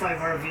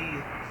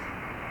G5RV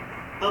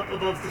up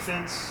above the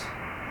fence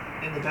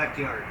in the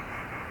backyard.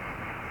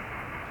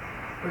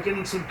 We're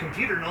getting some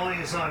computer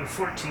noise on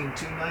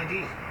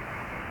 14290,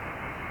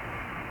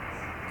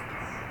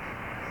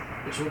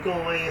 which will go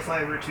away if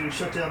I were to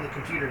shut down the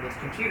computer. But the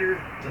computer,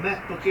 the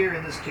MacBook Air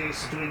in this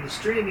case, is doing the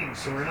streaming,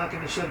 so we're not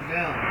going to shut it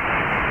down.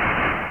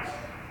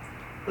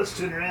 Let's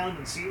tune around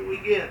and see what we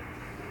get.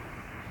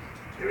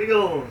 Here we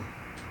go.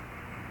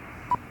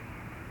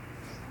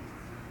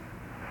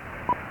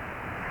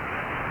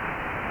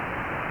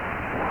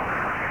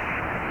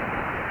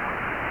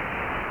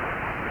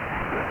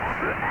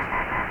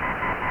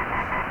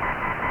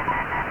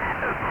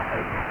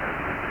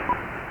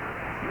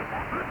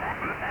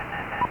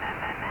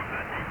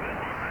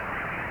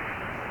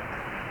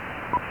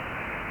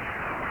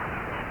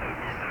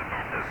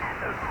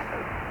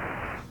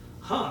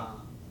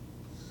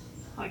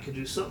 could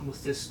do something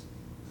with this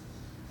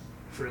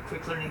for a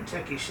quick learning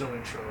techie show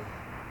intro.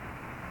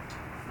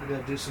 I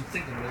gotta do some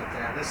thinking about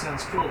that. That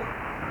sounds cool.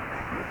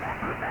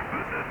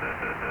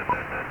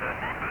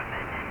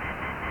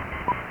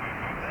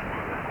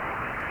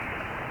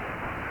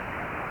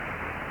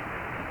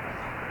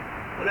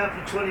 What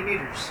happened to 20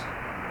 meters?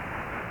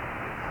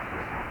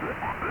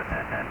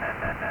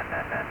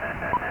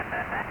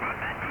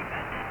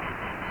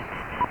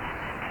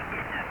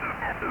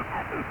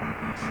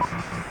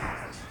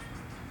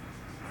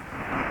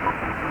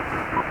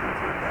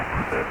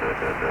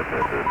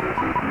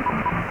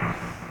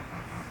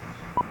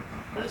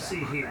 Let's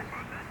see here.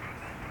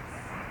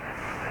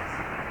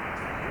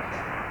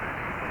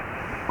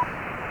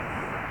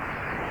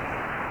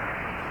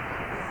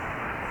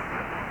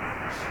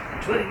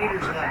 $20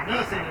 meters got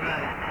nothing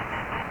tonight.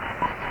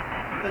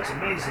 That's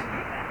amazing.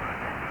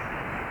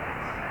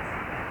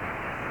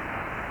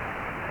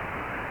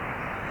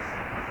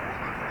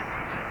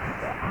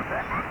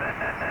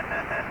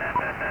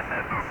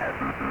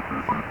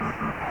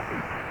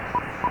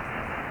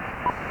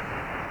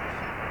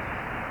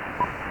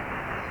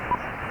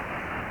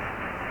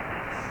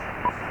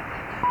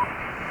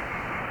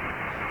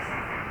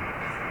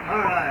 All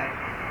right.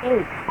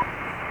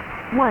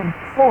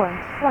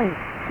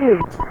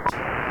 814.2.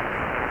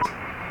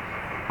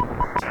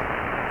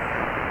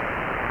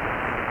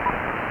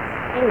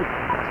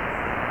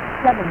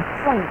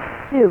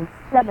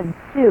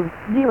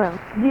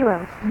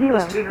 7.27200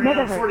 Let's tune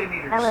around 40 megahertz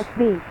meters.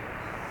 LSB.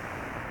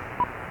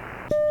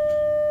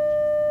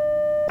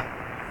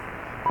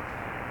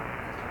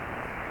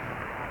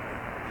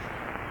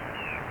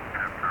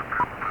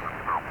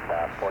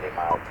 About 40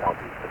 miles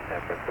southeast of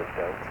San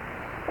Francisco,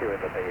 here in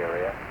the Bay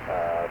Area.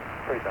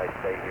 Pretty nice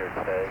day here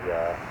today.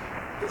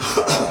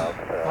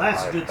 Well,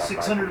 that's a good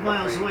 600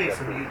 miles away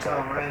from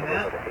Utah, where I'm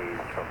at.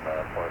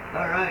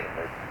 All right.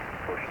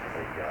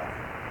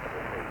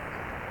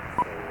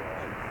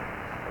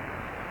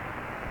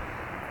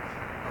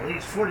 At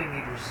least 40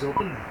 meters is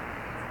open.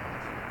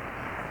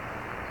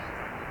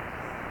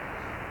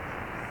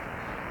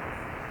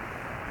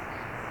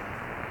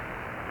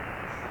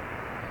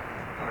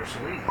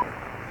 Partially.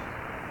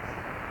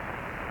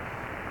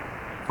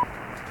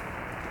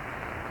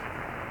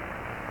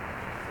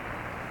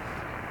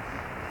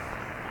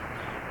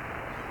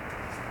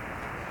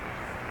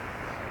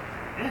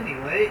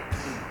 Anyway,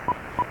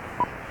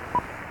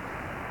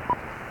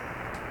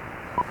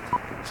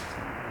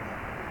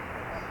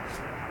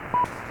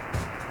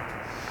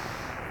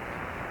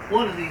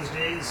 one of these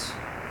days,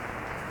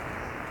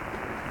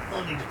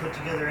 I'll need to put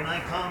together an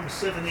ICOM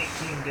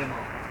 718 demo.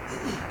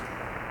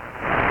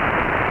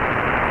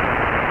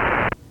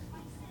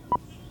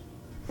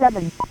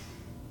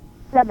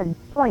 Seven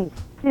point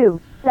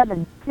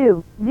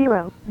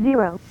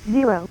 27200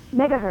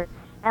 megahertz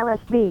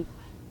LSB.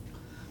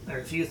 There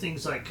are a few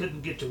things I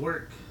couldn't get to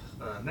work.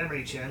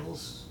 Memory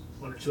channels,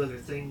 one or two other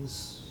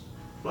things.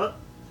 But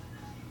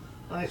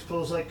I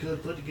suppose I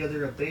could put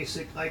together a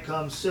basic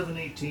ICOM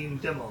 718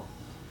 demo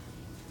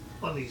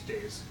one of these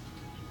days.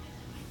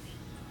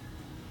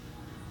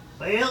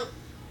 Well,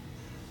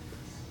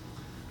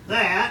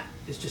 that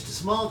is just a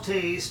small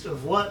taste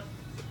of what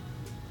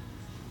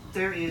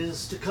there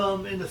is to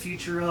come in the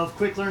future of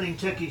quick learning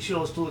techie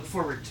shows to look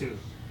forward to.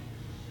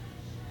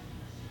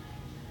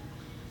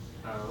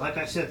 Like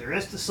I said, the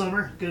rest of the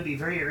summer going to be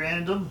very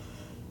random.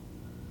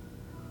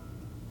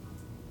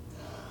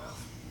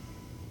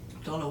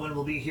 Don't know when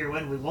we'll be here,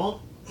 when we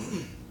won't.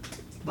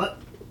 But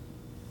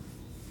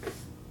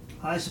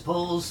I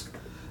suppose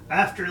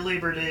after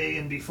Labor Day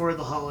and before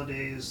the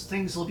holidays,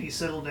 things will be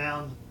settled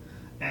down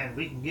and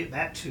we can get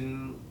back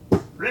to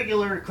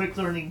regular quick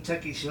learning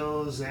techie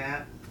shows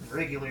at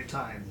regular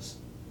times.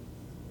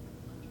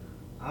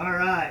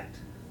 Alright,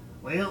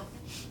 well,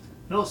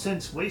 no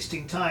sense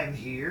wasting time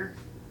here.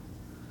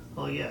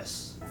 Oh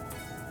yes,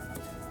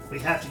 we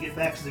have to get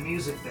back to the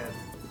music bed.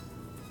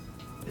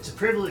 It's a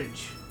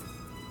privilege.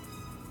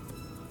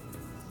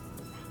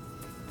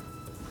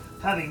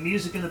 Having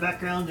music in the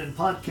background in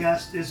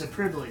podcast is a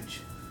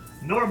privilege.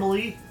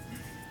 Normally,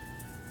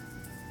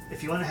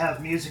 if you want to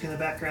have music in the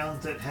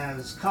background that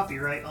has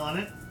copyright on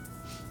it,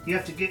 you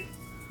have to get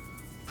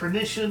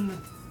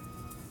permission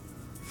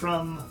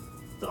from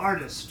the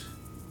artist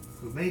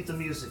who made the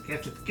music. You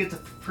have to get the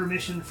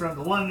permission from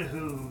the one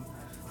who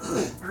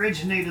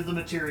originated the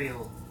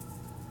material.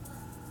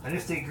 And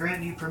if they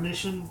grant you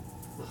permission,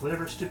 with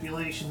whatever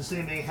stipulations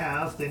they may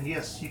have, then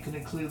yes, you can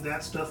include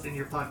that stuff in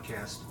your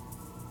podcast.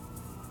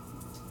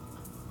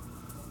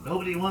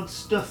 Nobody wants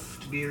stuff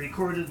to be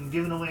recorded and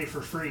given away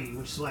for free,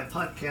 which is why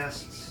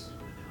podcasts,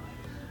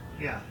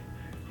 yeah,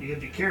 you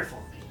gotta be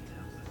careful.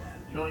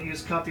 Don't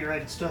use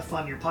copyrighted stuff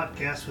on your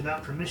podcast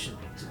without permission.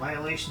 It's a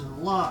violation of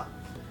the law.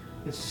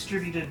 It's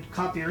distributed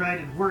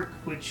copyrighted work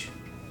which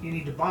you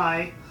need to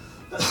buy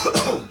to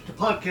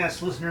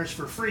podcast listeners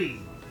for free.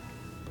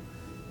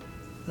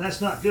 And that's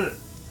not good.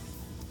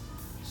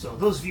 So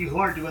those of you who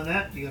are doing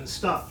that, you gotta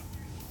stop.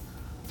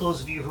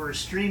 Those of you who are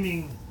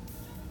streaming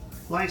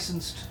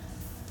licensed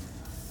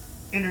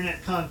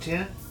internet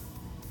content,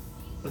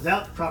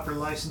 without proper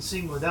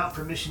licensing, without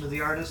permission of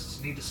the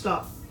artists, need to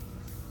stop.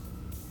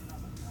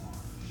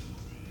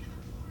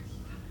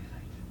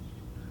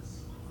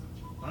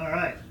 All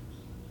right.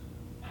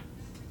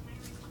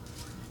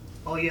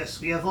 Oh yes,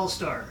 we have All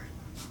Star.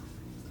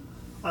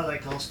 I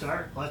like All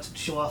Star. Let's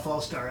show off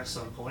All Star at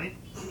some point.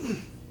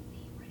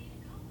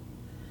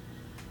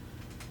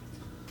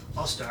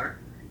 All Star.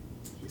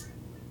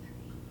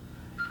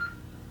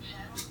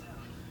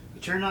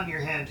 You turn on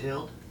your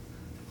handheld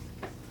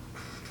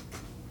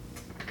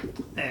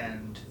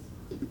and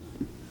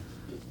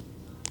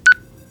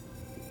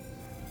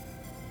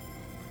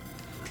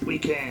we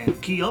can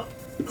key up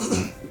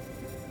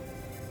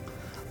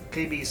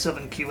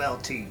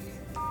KB7QLT.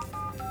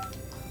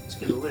 Let's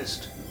get a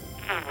list.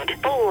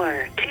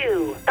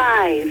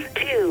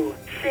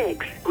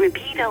 42526.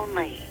 Repeat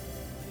only.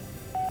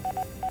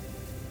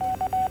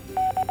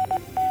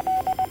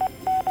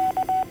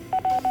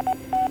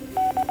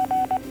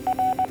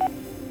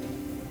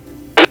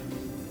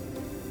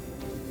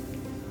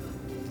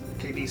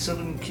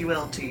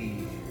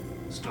 KB7QLT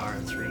star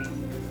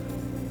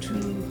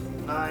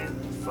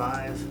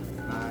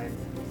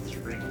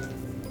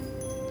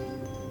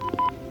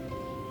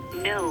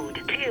 329593. Node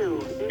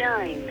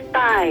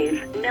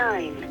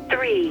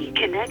 29593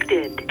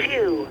 connected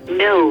to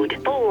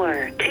node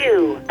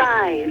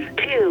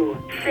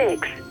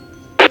 42526.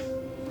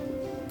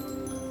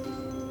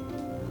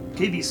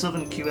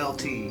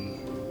 KB7QLT.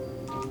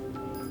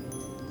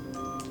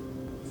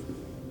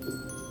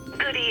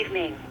 Good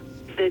evening.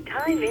 The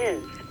time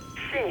is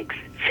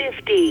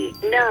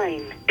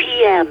 6:59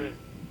 p.m.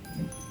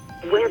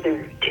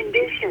 Weather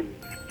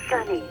conditions: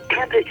 sunny.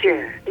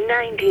 Temperature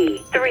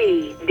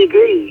 93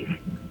 degrees.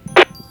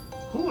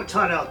 Ooh, it's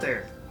hot out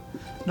there.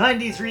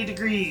 93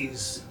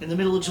 degrees in the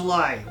middle of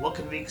July. What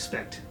can we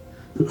expect?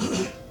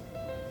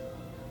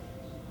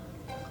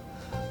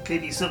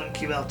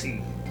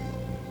 KB7QLT.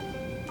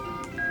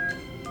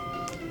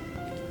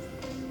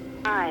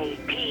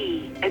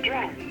 IP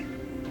address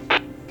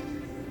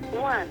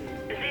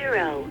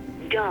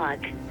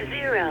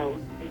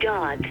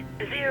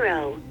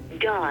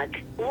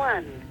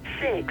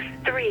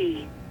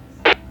 10.0.0.163.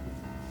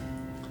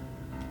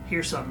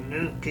 Here's something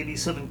new.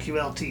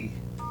 KB7QLT.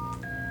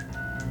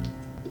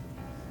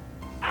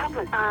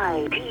 Public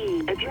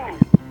IP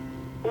address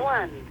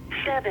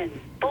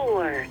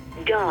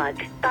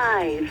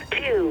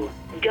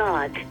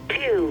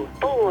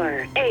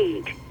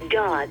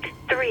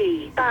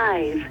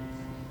 174.52.248.35.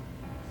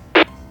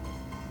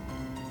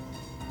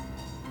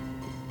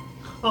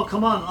 Oh,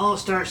 come on,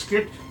 All-Star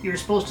script. You're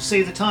supposed to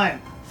say the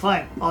time.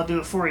 Fine, I'll do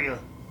it for you.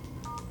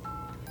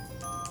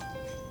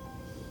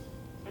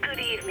 Good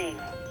evening.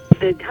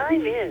 The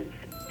time is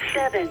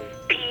 7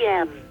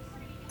 p.m.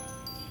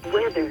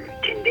 Weather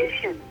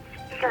conditions: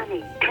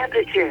 sunny.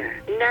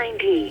 Temperature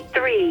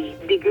 93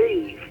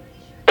 degrees.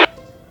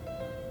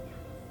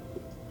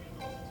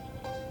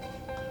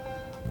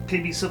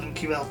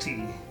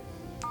 KB7QLT.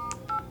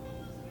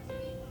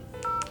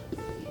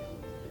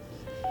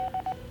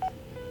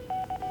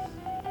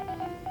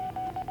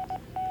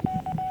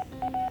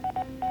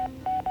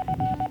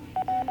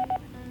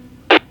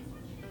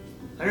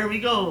 There we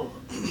go.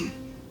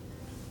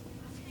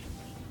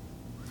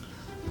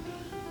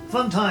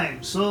 Fun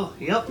time. So,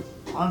 yep,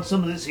 on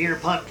some of this here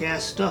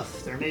podcast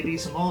stuff, there may be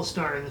some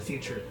All-Star in the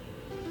future.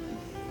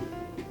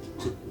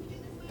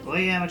 The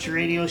way amateur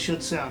radio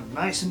should sound,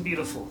 nice and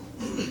beautiful.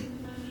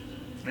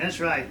 That's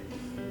right.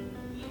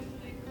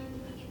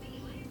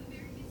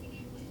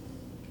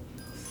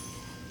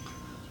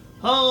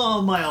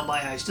 Oh my,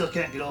 I still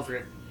can't get over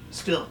it.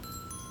 Still.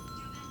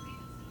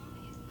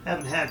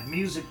 Haven't had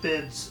music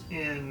beds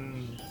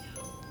in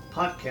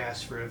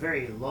podcasts for a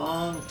very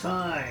long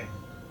time.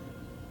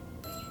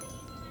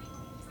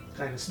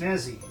 Kind of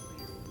snazzy.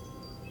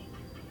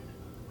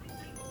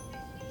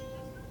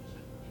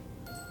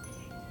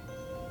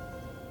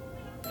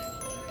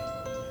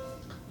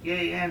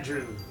 Yay,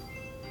 Andrew.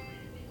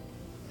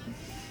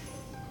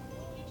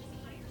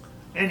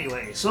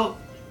 Anyway, so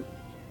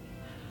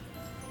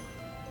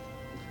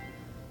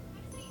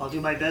I'll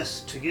do my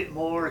best to get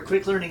more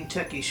quick learning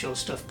techie show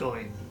stuff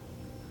going.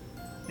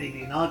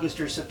 Maybe in August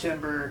or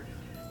September,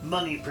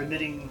 money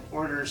permitting,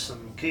 order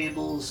some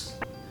cables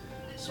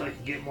so I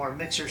can get more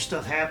mixer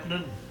stuff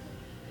happening.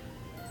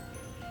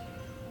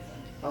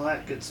 All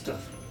that good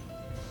stuff.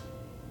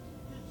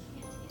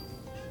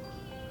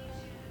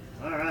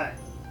 Alright.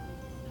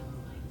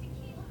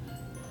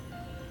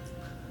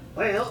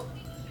 Well,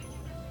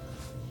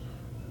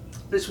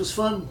 this was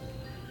fun.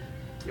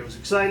 It was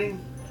exciting.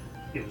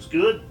 It was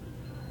good.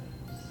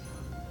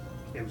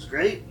 It was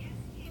great.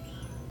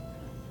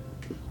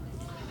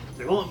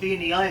 There won't be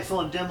any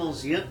iPhone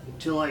demos yet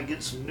until I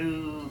get some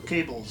new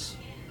cables,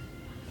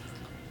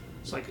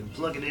 so I can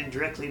plug it in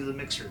directly to the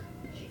mixer.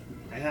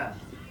 Yeah.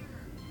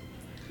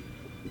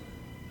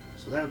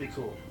 So that'll be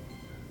cool.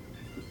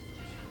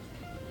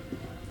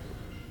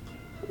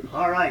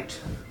 Alright.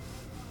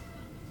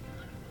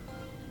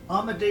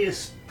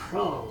 Amadeus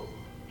Pro.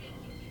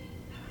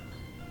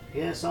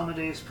 Yes,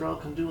 Amadeus Pro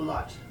can do a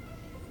lot.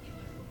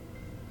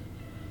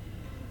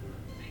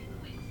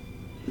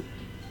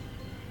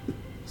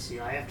 See,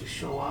 I have to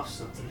show off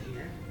something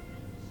here.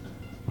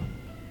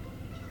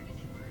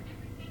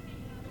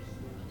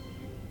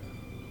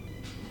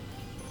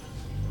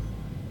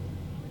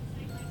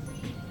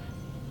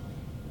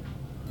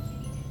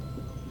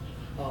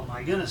 Oh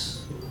my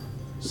goodness.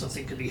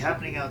 Something could be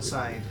happening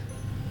outside.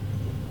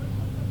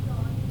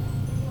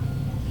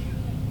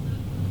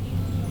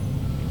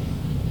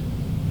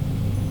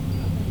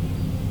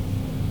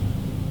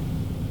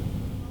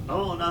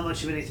 Oh, not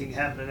much of anything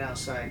happening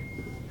outside.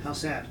 How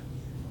sad.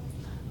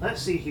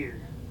 Let's see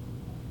here.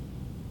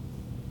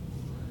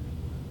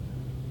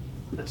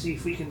 Let's see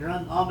if we can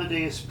run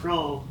Amadeus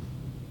Pro,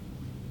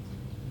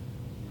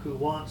 who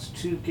wants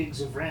 2 gigs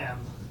of RAM.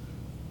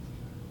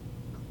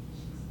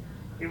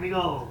 Here we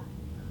go.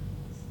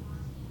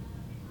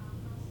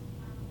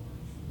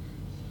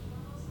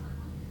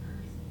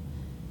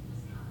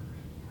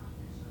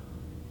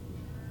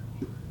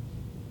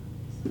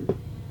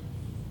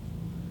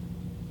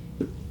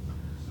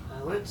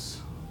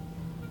 Let's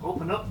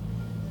open up.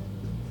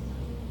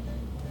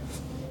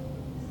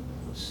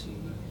 Let's see.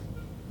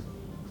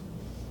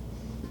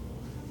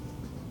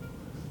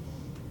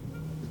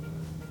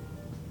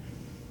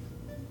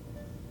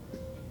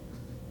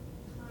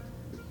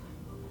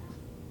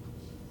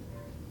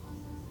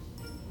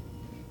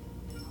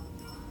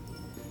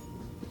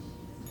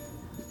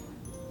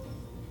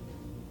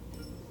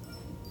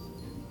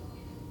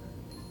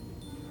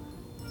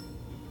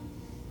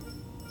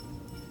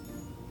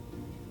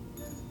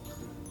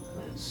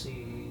 Let's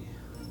see.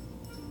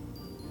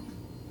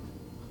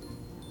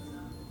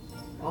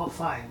 Oh,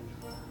 fine.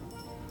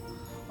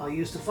 I'll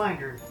use the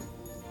finder.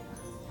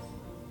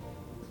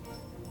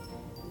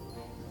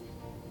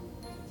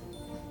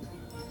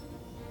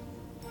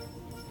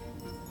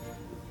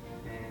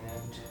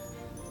 And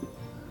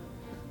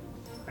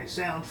my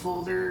sound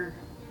folder.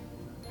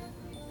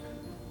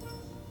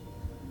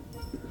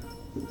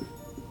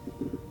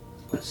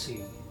 Let's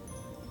see.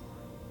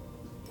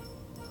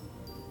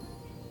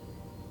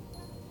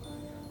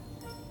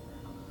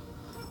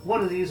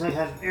 One of these I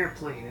had an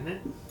airplane in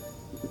it.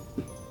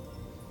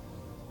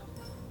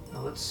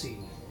 Now let's see.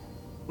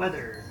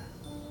 Weather.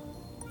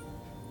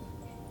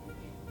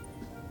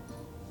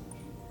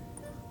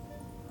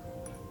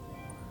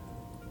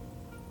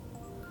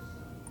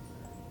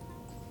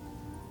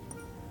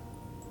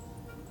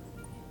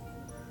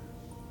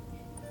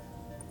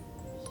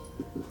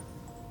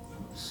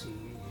 Let's see.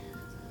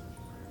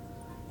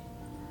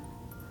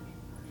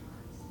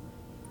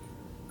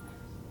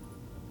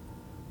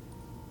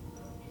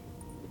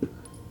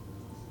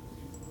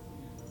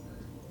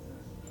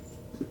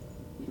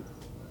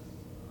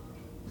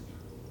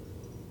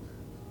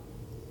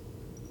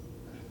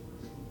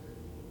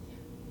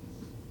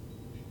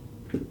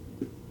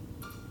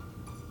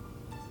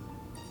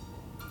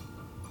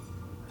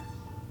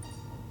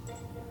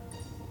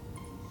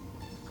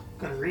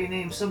 Gotta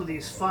rename some of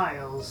these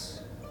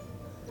files.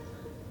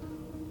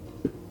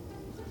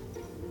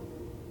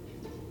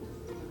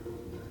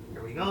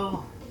 There we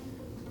go.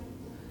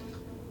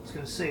 I was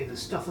gonna say,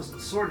 this stuff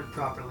isn't sorted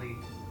properly.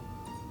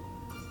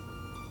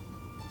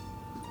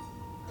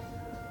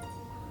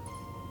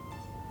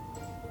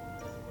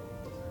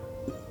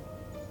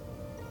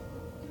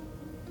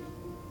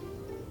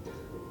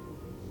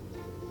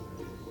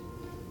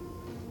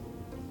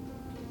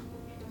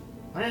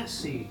 Let's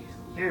see.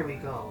 There we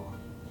go.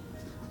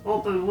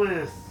 Open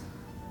with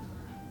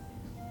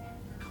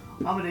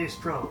Amadeus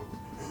Pro.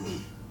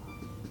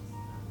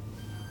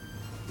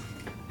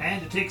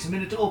 And it takes a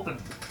minute to open.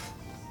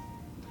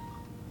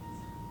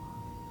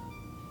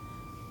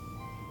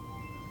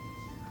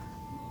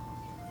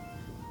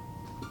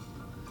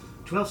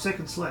 "12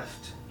 seconds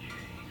left."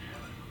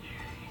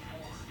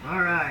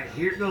 Alright,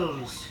 here it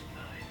goes.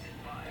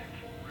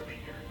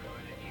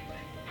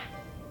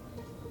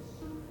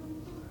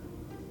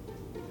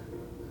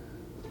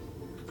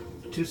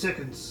 Two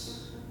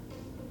seconds.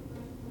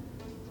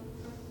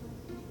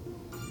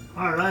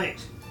 All right.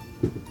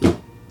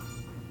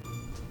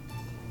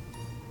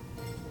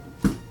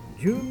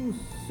 June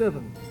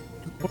 7th.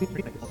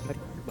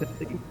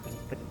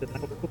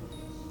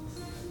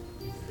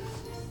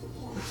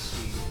 Let's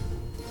see.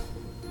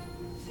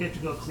 You have to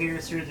go clear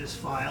through this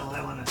file.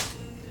 I want to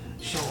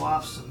show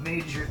off some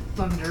major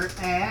thunder.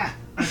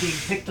 I'm being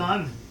picked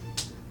on.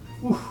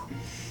 Whew.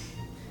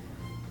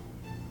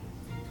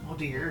 Oh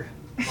dear.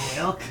 Oh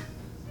elk.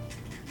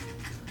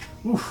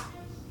 Oof.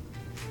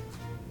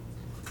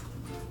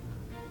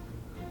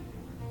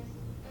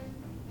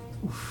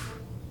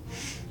 Oof.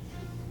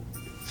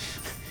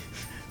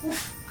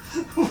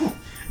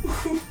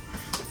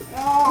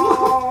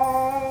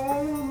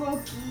 Oh,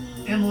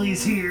 Loki.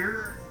 Emily's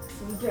here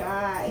To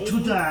die. to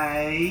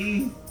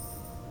die.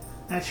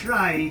 That's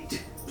right.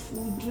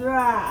 To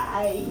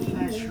die.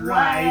 That's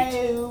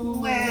right.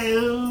 Wow.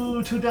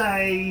 Well, to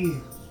die.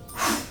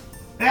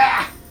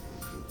 Ah!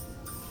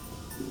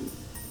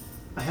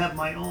 I have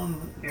my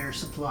own air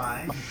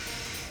supply.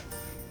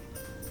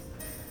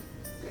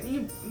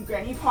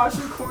 Granny, pause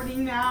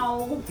recording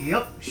now.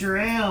 Yep, sure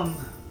am.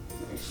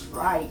 That's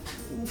right.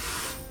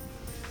 Oof.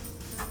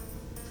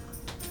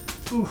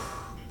 I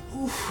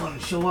want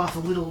to show off a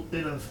little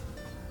bit of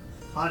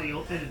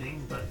audio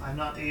editing, but I'm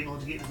not able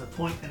to get to the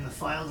point in the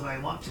file that I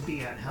want to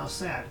be at. How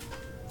sad.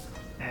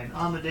 And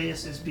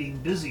Amadeus is being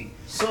busy.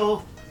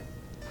 So,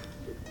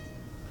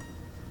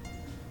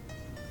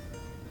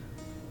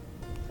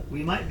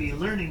 we might be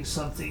learning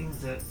something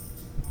that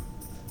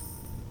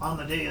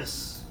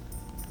Amadeus...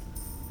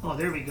 Oh,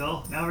 there we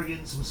go. Now we're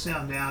getting some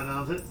sound out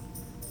of it.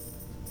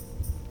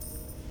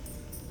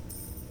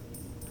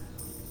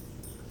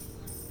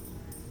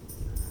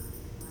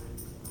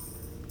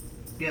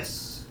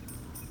 Yes.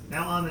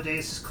 Now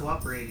Amadeus is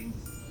cooperating.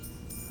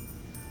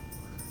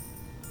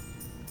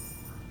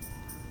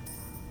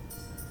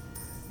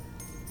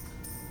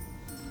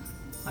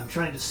 I'm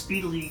trying to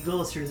speedily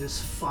go through this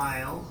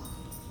file,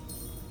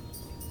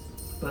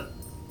 but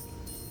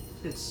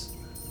it's...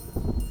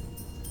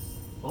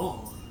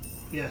 Oh,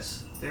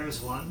 yes,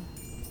 there's one.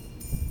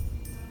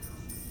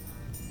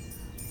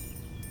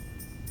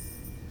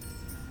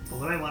 But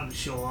what I wanted to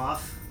show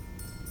off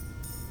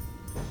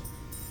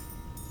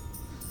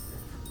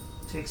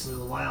takes a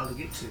little while to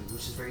get to,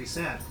 which is very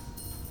sad.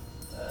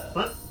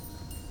 But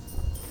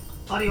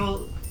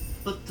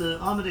the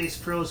Amadeus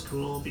Pro is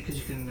cool because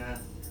you can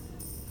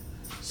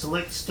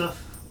select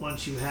stuff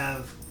once you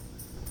have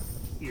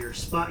your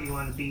spot you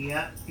want to be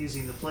at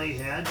using the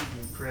playhead. You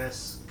can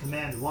press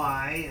Command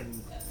Y and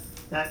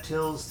that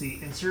tells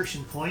the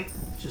insertion point,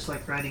 just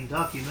like writing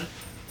document,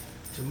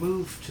 to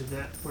move to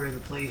that where the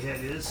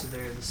playhead is, so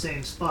they're in the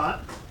same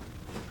spot.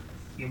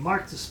 You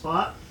mark the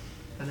spot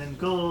and then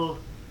go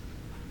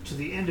to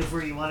the end of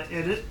where you want to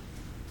edit,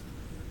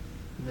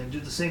 and then do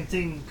the same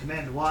thing,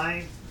 Command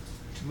Y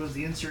to move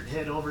the insert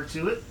head over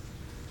to it,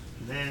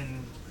 and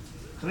then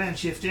Command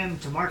Shift M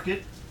to mark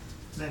it,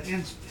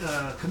 then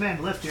Command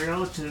left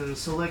arrow to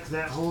select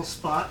that whole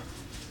spot.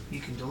 You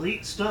can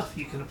delete stuff,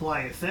 you can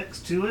apply effects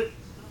to it.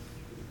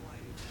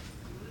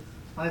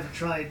 I've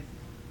tried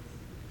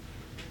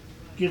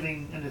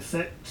giving an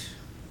effect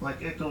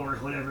like echo or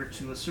whatever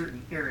to a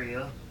certain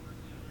area.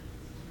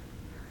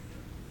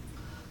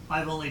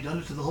 I've only done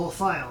it to the whole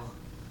file.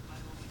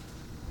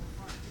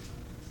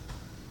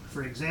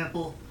 For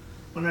example,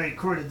 when I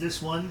recorded this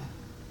one,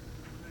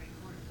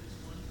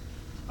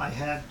 I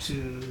had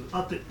to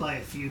up it by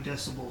a few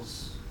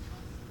decibels.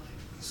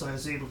 So I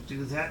was able to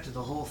do that to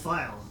the whole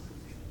file.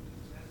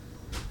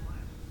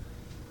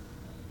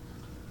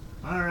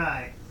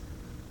 Alright,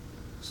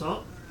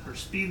 so we're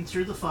speeding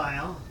through the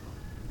file.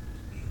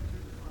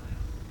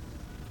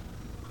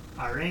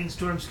 Our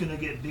rainstorm's going to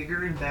get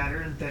bigger and badder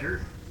and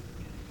better.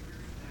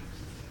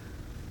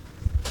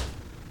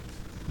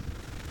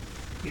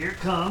 Here it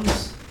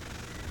comes.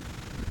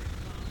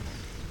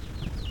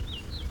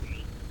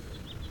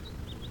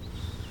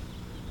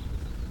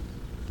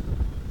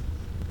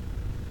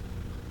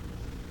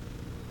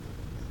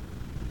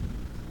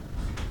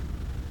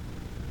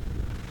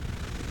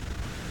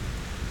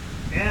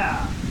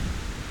 Yeah.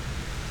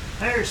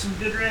 There's some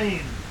good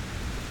rain.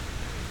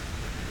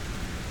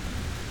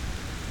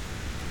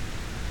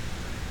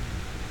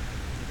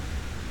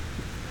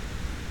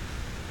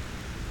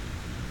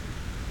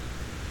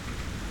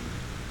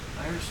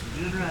 There's some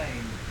good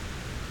rain.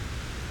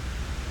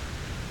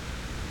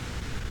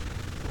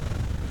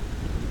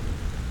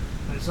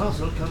 But it's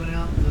also coming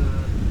out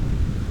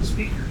the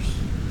speakers.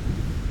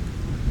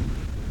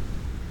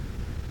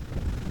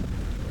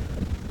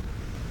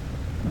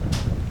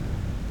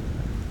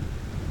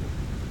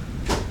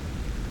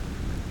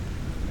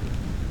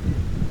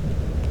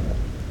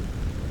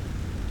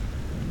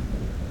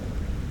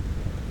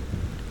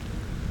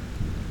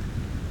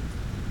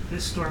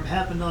 This storm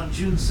happened on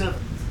June 7th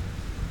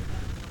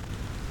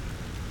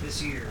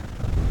this year.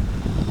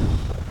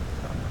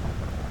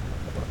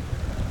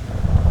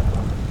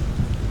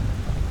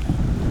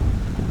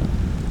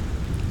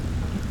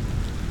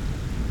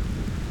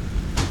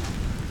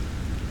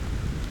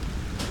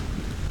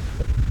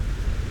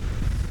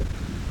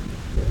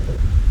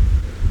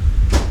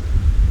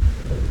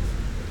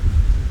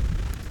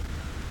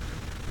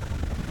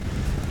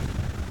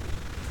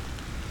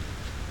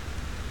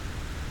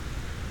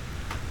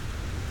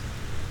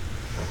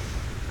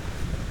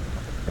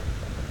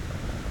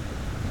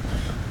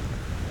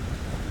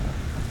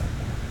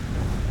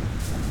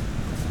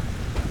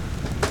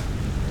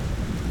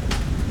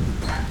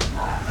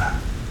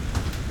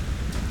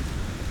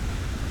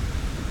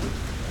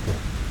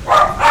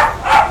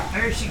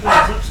 There she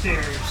goes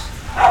upstairs.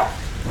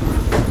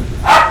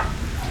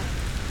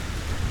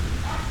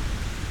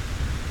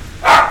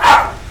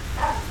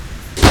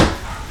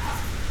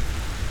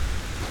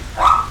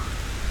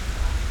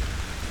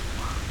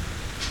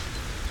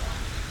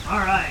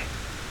 Alright.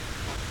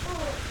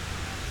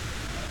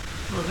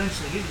 We'll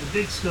eventually get to the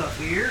big stuff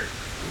here.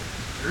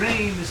 The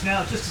rain is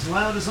now just as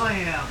loud as I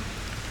am.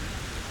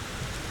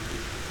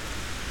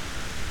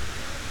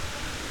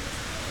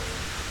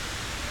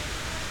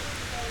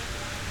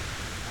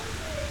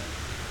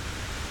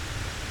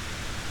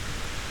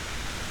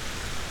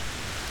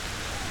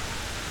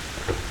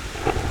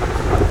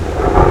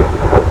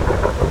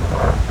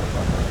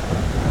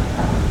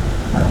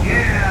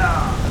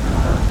 Yeah!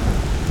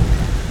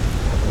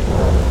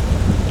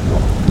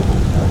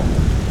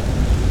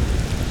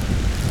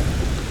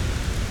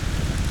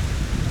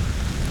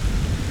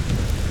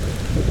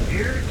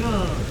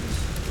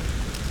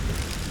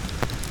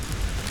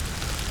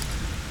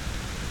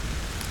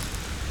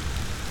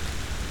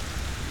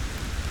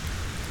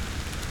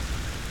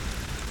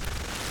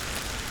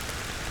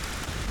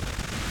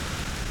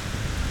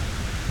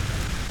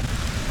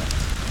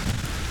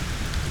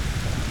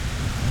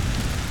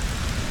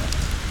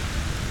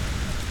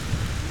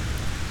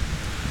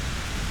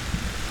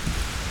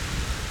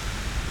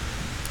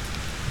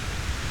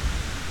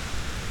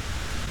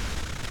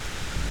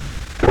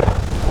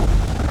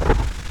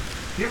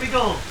 Here we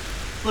go.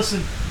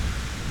 Listen.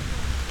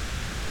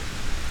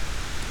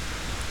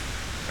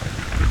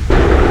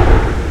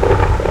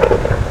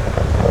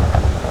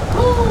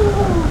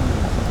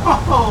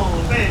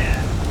 Oh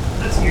man.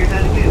 Let's hear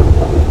that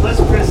again. Let's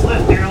press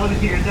left arrow and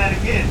hear that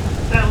again.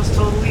 That was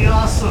totally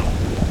awesome.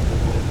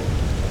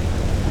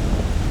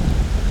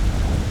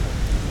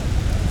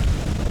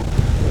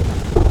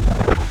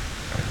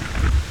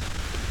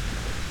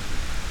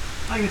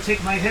 I'm going to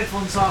take my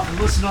headphones off and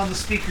listen on the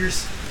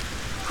speakers.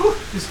 Whew,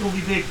 this is going to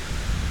be big.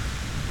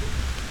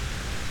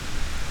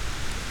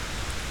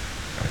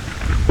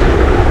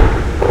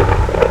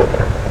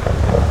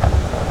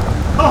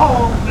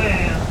 Oh,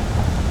 man.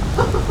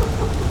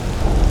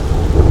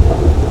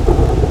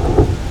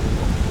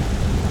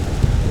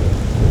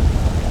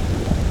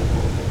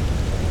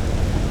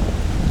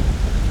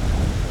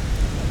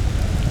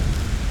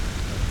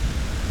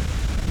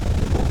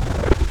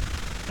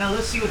 Now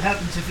let's see what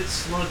happens if it's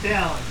slowed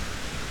down.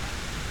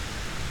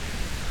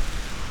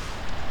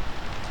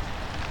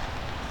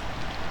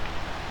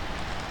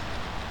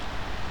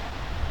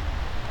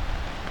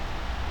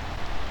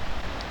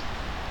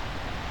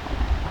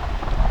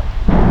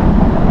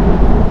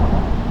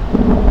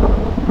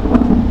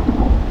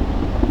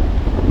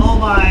 Oh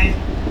my.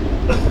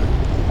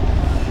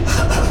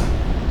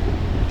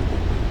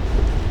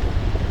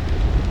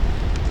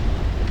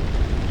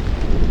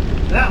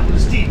 That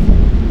was deep.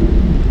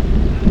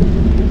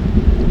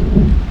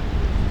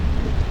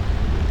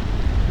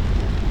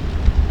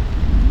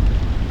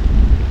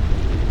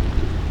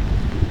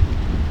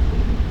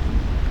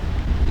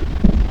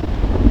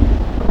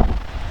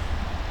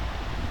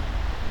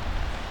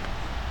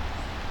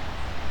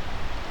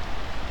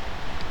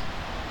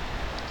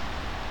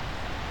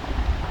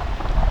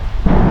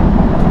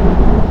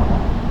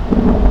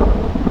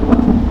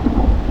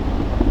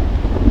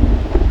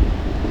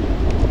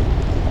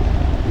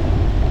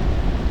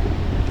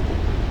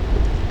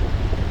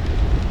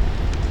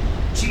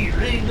 Gee,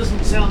 rain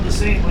doesn't sound the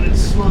same when it's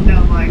slowed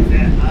down like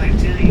that, I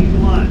tell you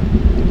what.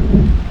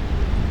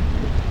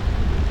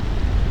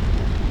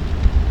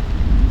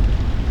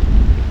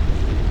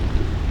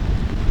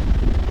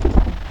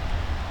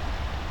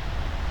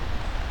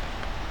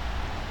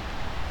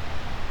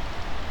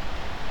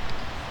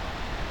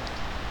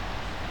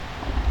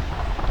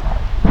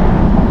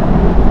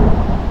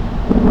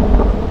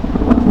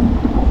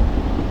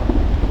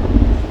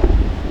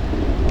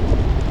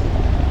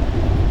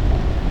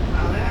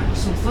 Now that was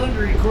some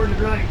thunder recorded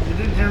right. It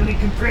didn't have any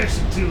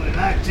compression to it,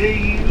 I tell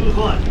you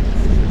what.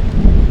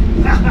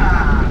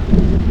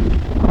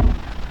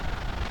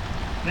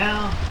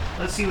 Now,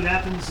 let's see what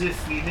happens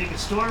if we make a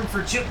storm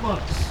for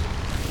chipmunks.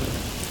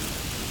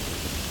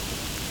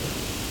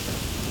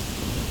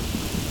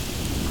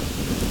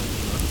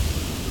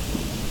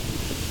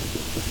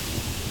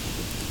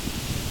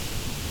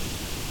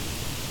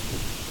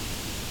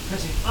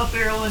 Pressing up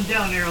arrow and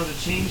down arrow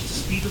to change the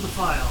speed of the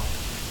file.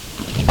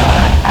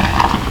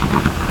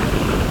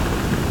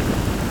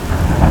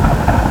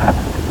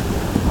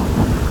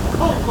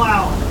 Oh,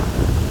 wow.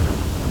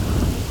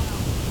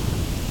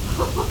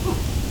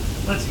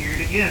 Let's hear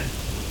it again.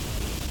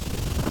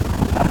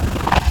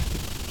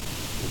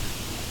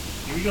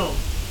 Here we go.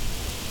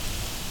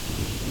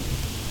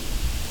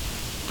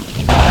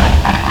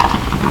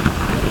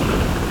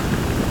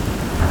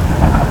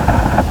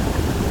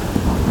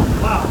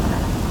 Wow.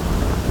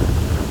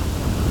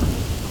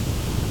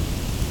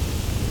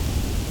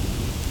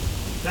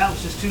 That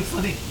was just too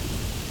funny.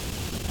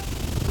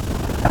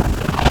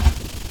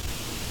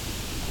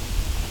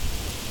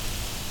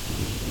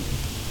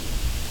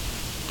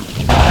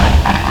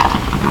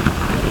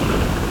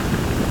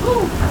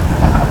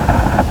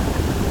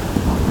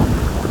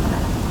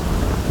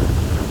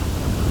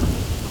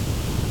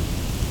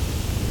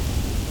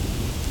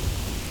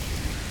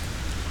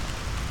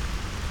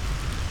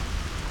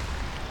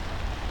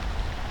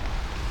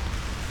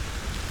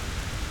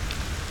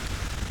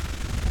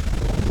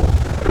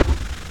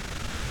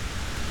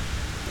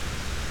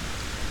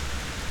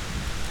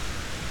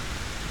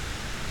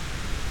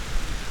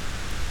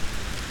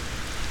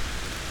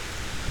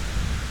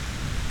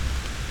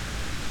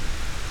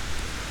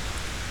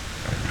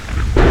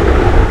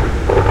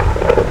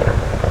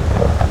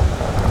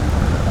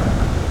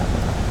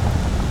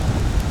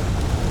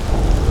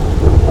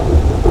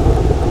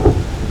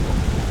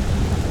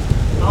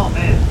 Oh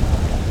man.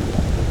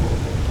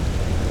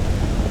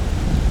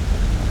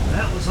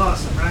 That was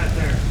awesome right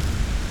there.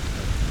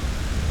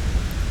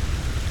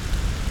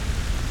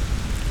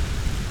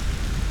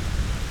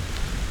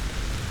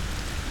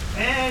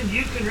 And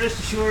you can rest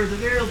assured that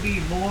there will be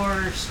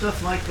more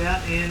stuff like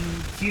that in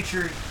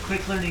future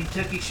Quick Learning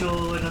Techie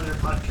Show and other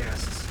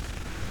podcasts.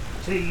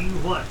 Tell you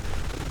what.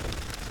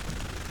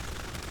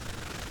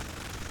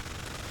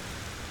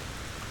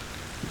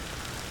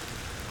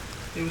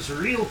 It was a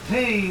real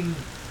pain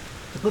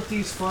to put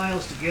these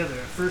files together.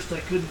 At first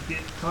I couldn't get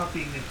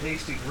copying and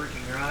pasting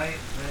working right.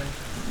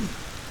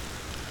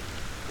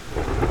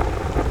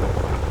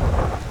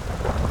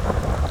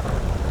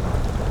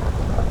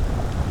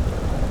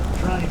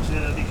 Trying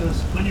to, because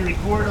when you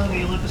record on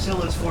the Olympus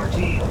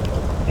LS14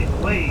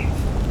 in WAVE,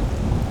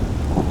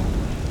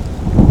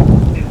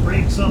 it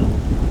breaks up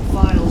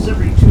files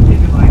every 2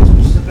 gigabytes,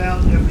 which is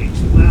about every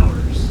 2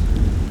 hours.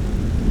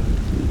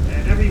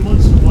 And every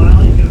once in a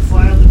while you get a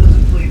file that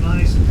doesn't play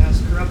nice and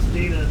has corrupt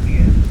data at the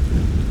end.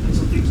 And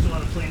so things don't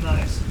want to play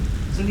nice.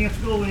 So then you have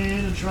to go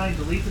in and try and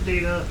delete the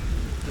data,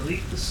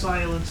 delete the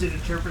silence it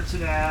interprets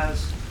it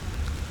as.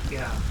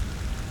 Yeah.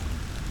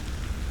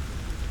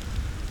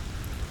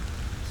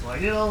 So I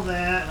did all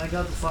that, and I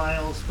got the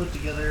files put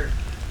together.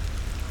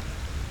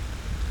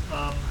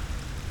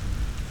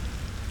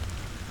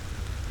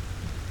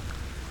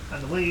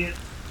 And the way it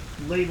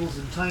labels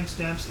and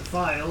timestamps the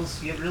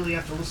files, you really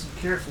have to listen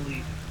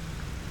carefully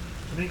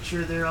to make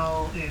sure they're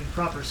all in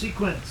proper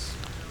sequence,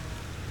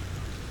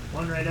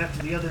 one right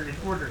after the other in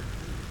order.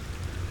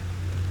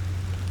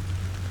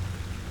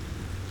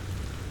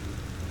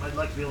 I'd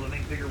like to be able to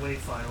make bigger WAV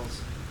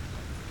files.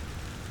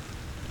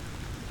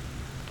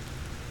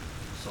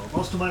 So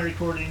most of my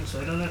recording, so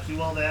I don't have to do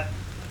all that.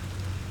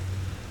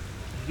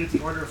 You get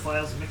the order of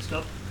files mixed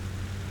up.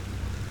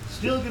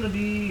 Still going to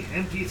be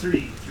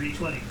MP3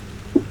 320.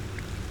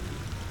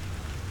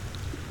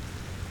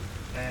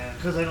 And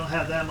because I don't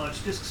have that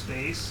much disk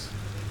space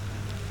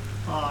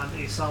on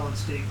a solid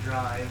state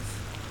drive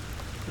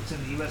that's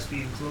in the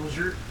USB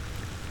enclosure,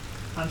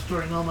 I'm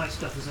storing all my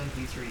stuff as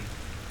MP3.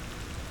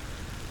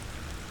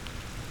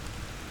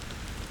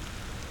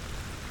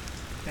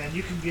 And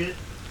you can get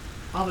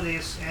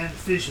Amadeus and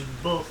Fission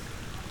both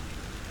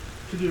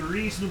to do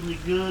reasonably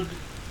good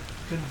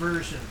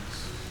conversions.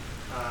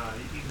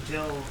 You can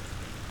tell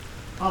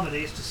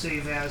Amadeus to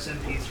save as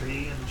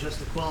MP3 and just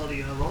the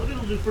quality of it.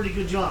 It'll do a pretty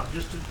good job,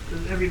 just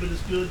every bit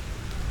as good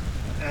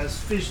as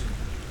Fission.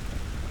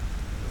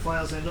 The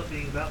files end up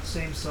being about the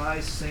same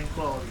size, same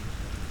quality.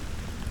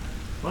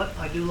 But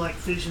I do like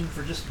Fission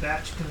for just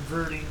batch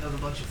converting of a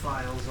bunch of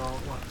files all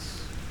at once.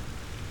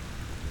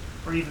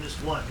 Or even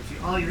just one.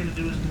 If all you're going to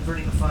do is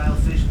converting a file,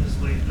 Fission is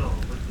the way to go.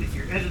 But if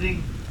you're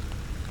editing,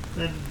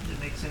 then it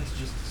makes sense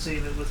just to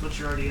save it with what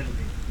you're already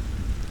editing.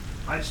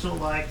 I just don't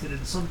like that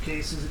in some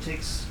cases it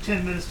takes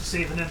 10 minutes to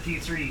save an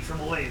MP3 from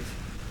a WAV.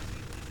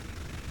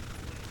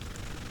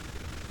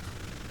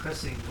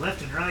 Pressing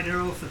left and right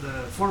arrow for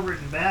the forward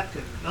and back,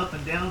 and up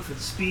and down for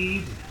the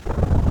speed.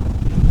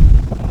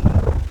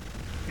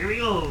 Here we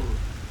go.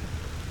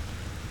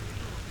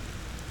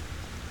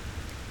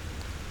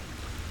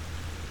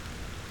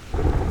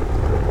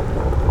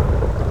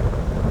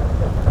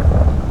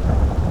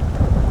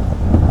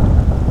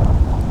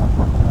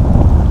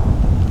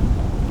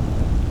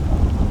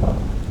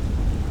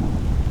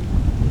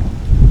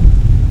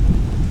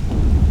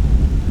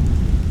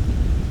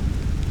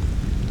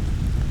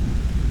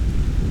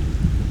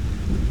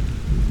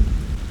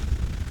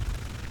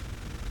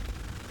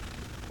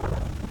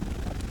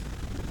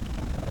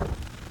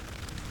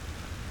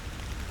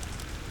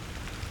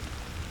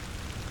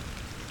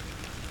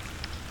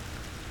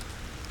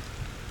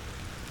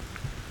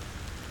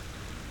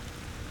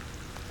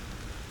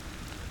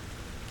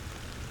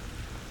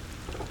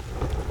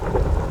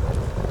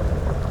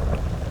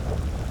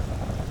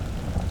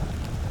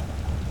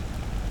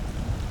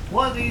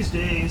 One of these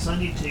days, I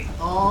need to take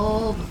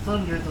all the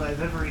thunder that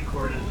I've ever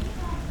recorded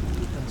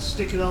and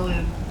stick it all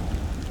in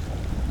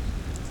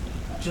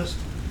just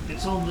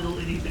its own little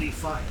itty bitty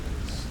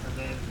files, and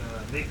then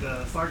make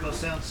a Fargo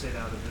sound set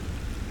out of it.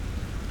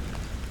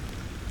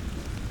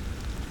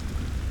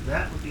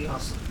 That would be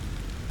awesome.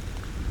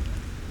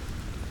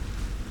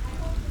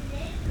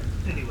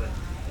 Anyway.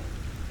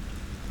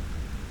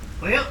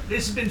 Well,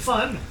 this has been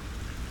fun.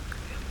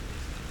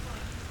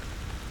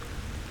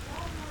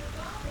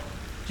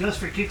 Just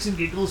for kicks and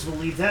giggles, we'll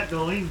leave that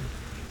going.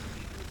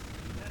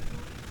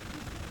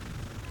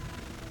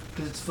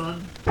 Because it's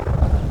fun.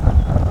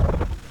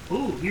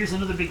 Ooh, here's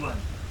another big one.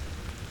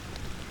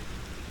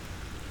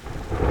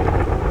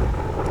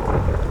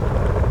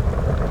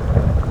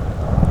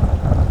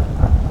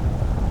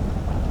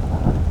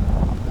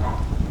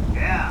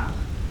 Yeah.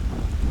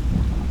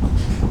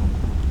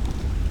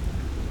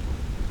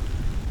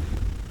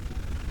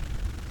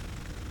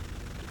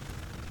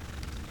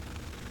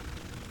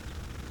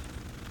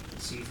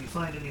 See if you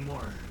find any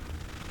more.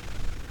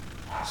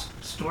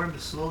 Storm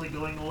is slowly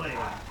going away.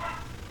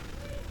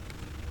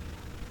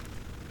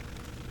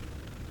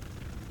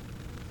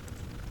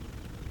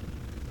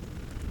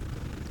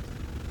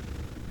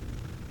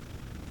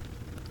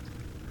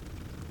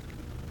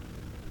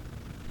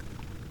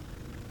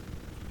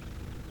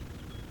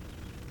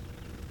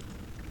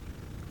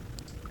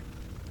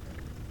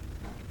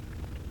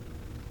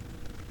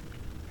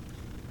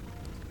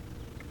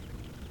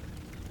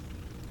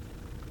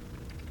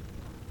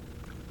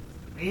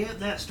 Yeah,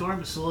 that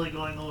storm is slowly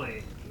going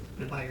away.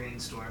 Goodbye,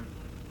 rainstorm.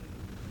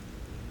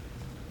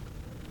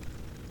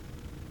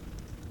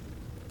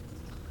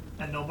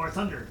 And no more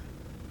thunder.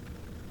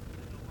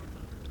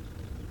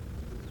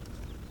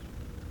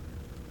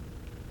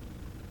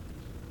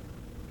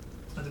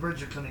 And the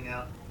birds are coming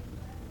out.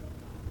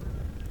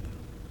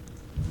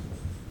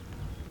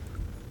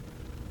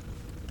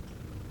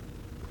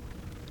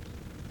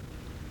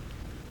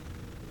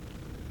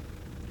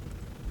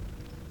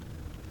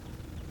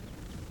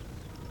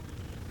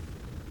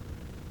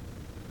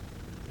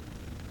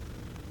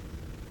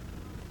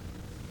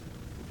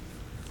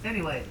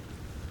 Anyway,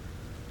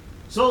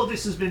 so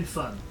this has been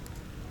fun.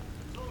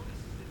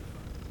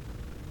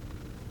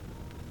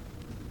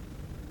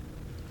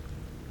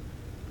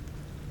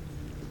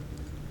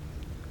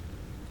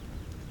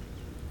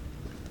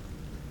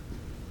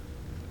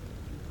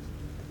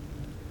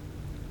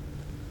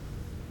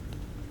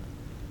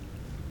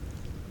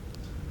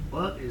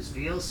 What is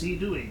VLC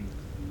doing?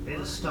 It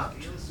has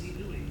stopped.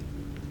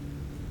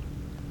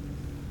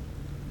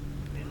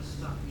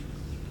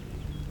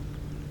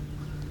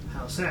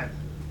 How sad.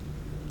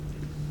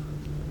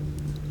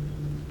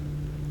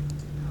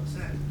 How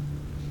sad.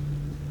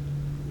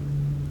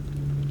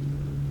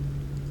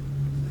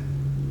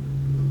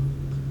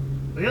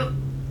 Well,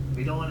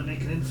 we don't want to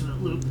make an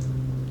infinite loop.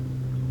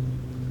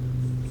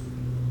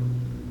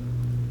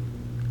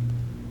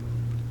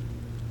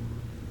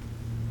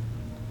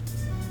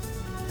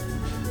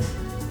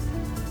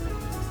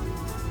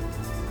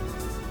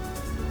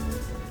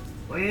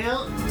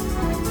 Well,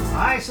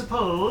 I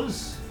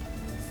suppose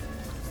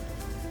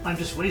I'm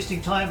just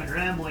wasting time and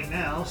rambling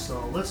now,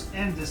 so let's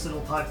end this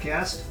little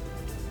podcast.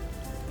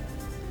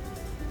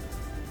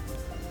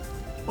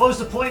 What was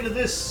the point of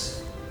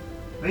this?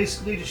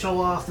 Basically to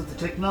show off that the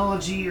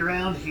technology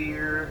around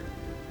here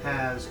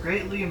has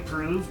greatly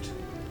improved.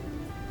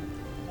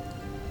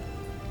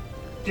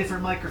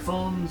 Different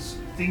microphones,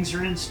 things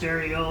are in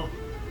stereo.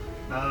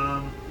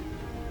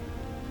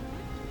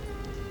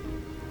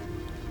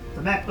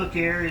 The MacBook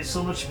Air is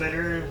so much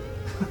better.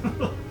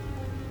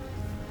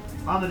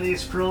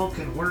 Amadeus Pro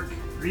can work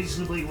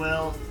reasonably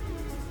well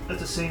at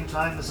the same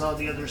time as all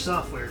the other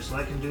software, so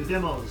I can do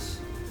demos.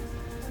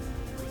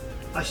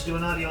 I should do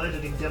an audio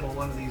editing demo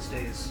one of these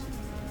days.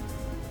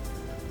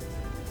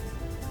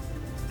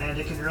 And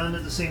it can run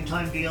at the same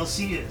time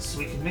VLC is, so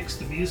we can mix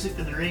the music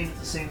and the rain at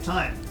the same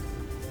time.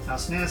 How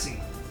snazzy.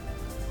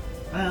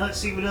 Well, let's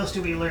see, what else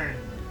do we learn?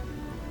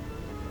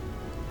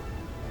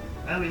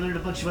 Well, we learned a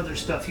bunch of other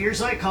stuff.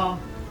 Here's ICOM.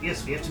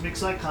 Yes, we have to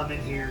mix ICOM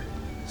in here.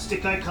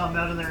 Stick ICOM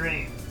out in the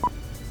rain.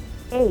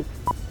 8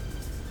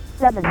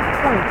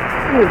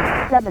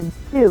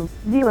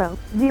 7.27200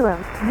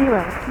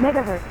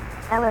 megahertz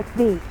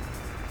LSB.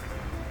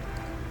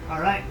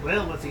 Alright,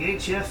 well, with the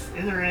HF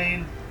in the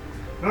rain,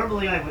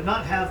 normally I would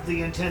not have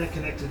the antenna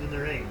connected in the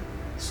rain.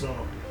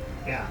 So,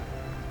 yeah.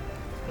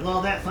 With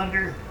all that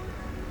thunder,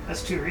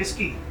 that's too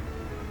risky.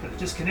 But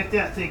just connect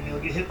that thing, you'll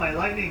get hit by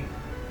lightning.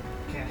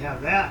 Can't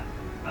have that.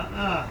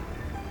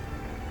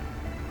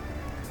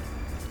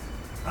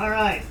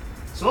 Alright,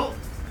 so,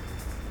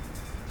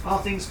 all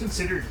things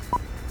considered.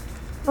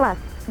 Plus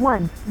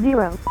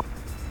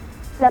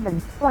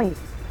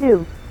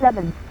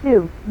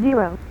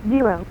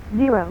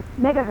 107.27200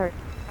 megahertz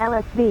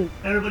LSB.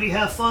 Everybody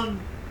have fun.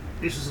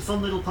 This was a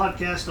fun little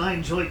podcast. I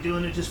enjoyed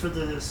doing it just for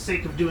the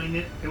sake of doing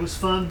it. It was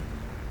fun.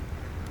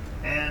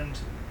 And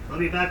I'll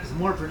be back with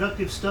more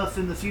productive stuff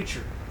in the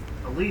future.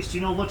 At least you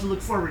know what to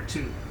look forward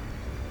to.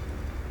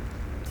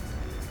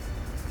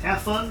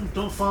 Have fun,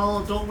 don't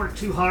fall, don't work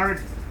too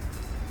hard.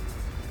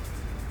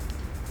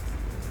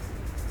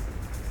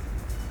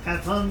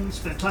 Have fun,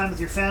 spend time with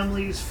your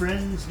families,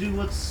 friends, do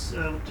what's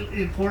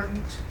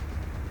important.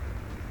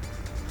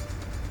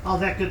 All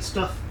that good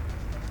stuff.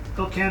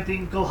 Go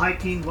camping, go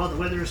hiking while the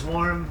weather is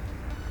warm.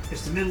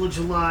 It's the middle of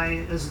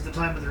July, this is the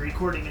time of the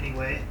recording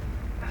anyway.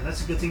 And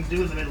that's a good thing to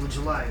do in the middle of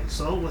July.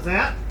 So with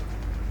that,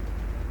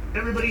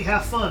 everybody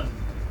have fun.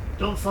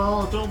 Don't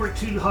fall, don't work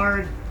too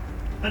hard,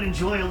 and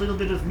enjoy a little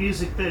bit of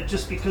music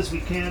just because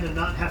we can and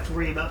not have to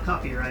worry about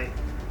copyright.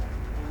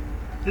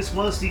 This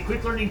was the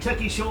Quick Learning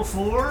Techie Show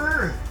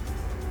for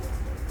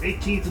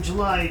 18th of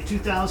July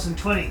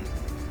 2020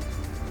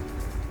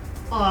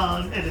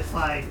 on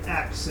Edified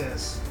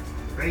Access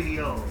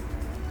Radio.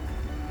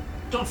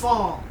 Don't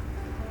fall!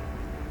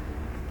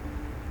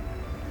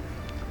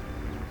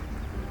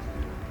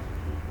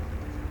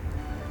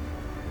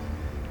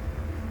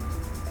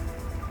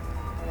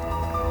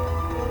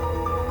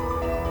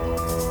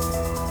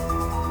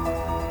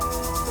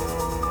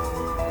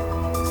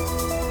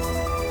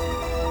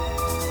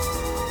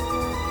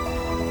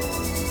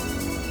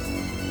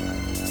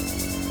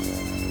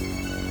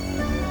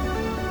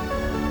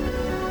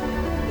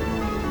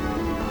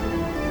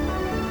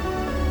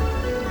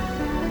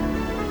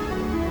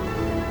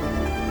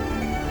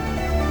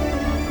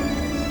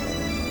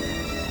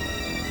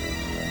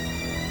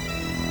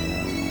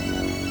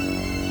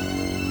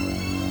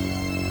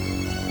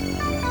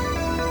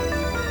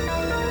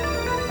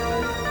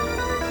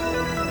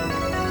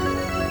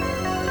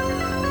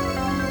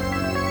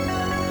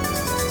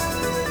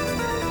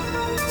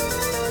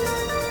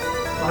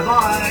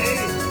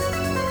 Bye-bye!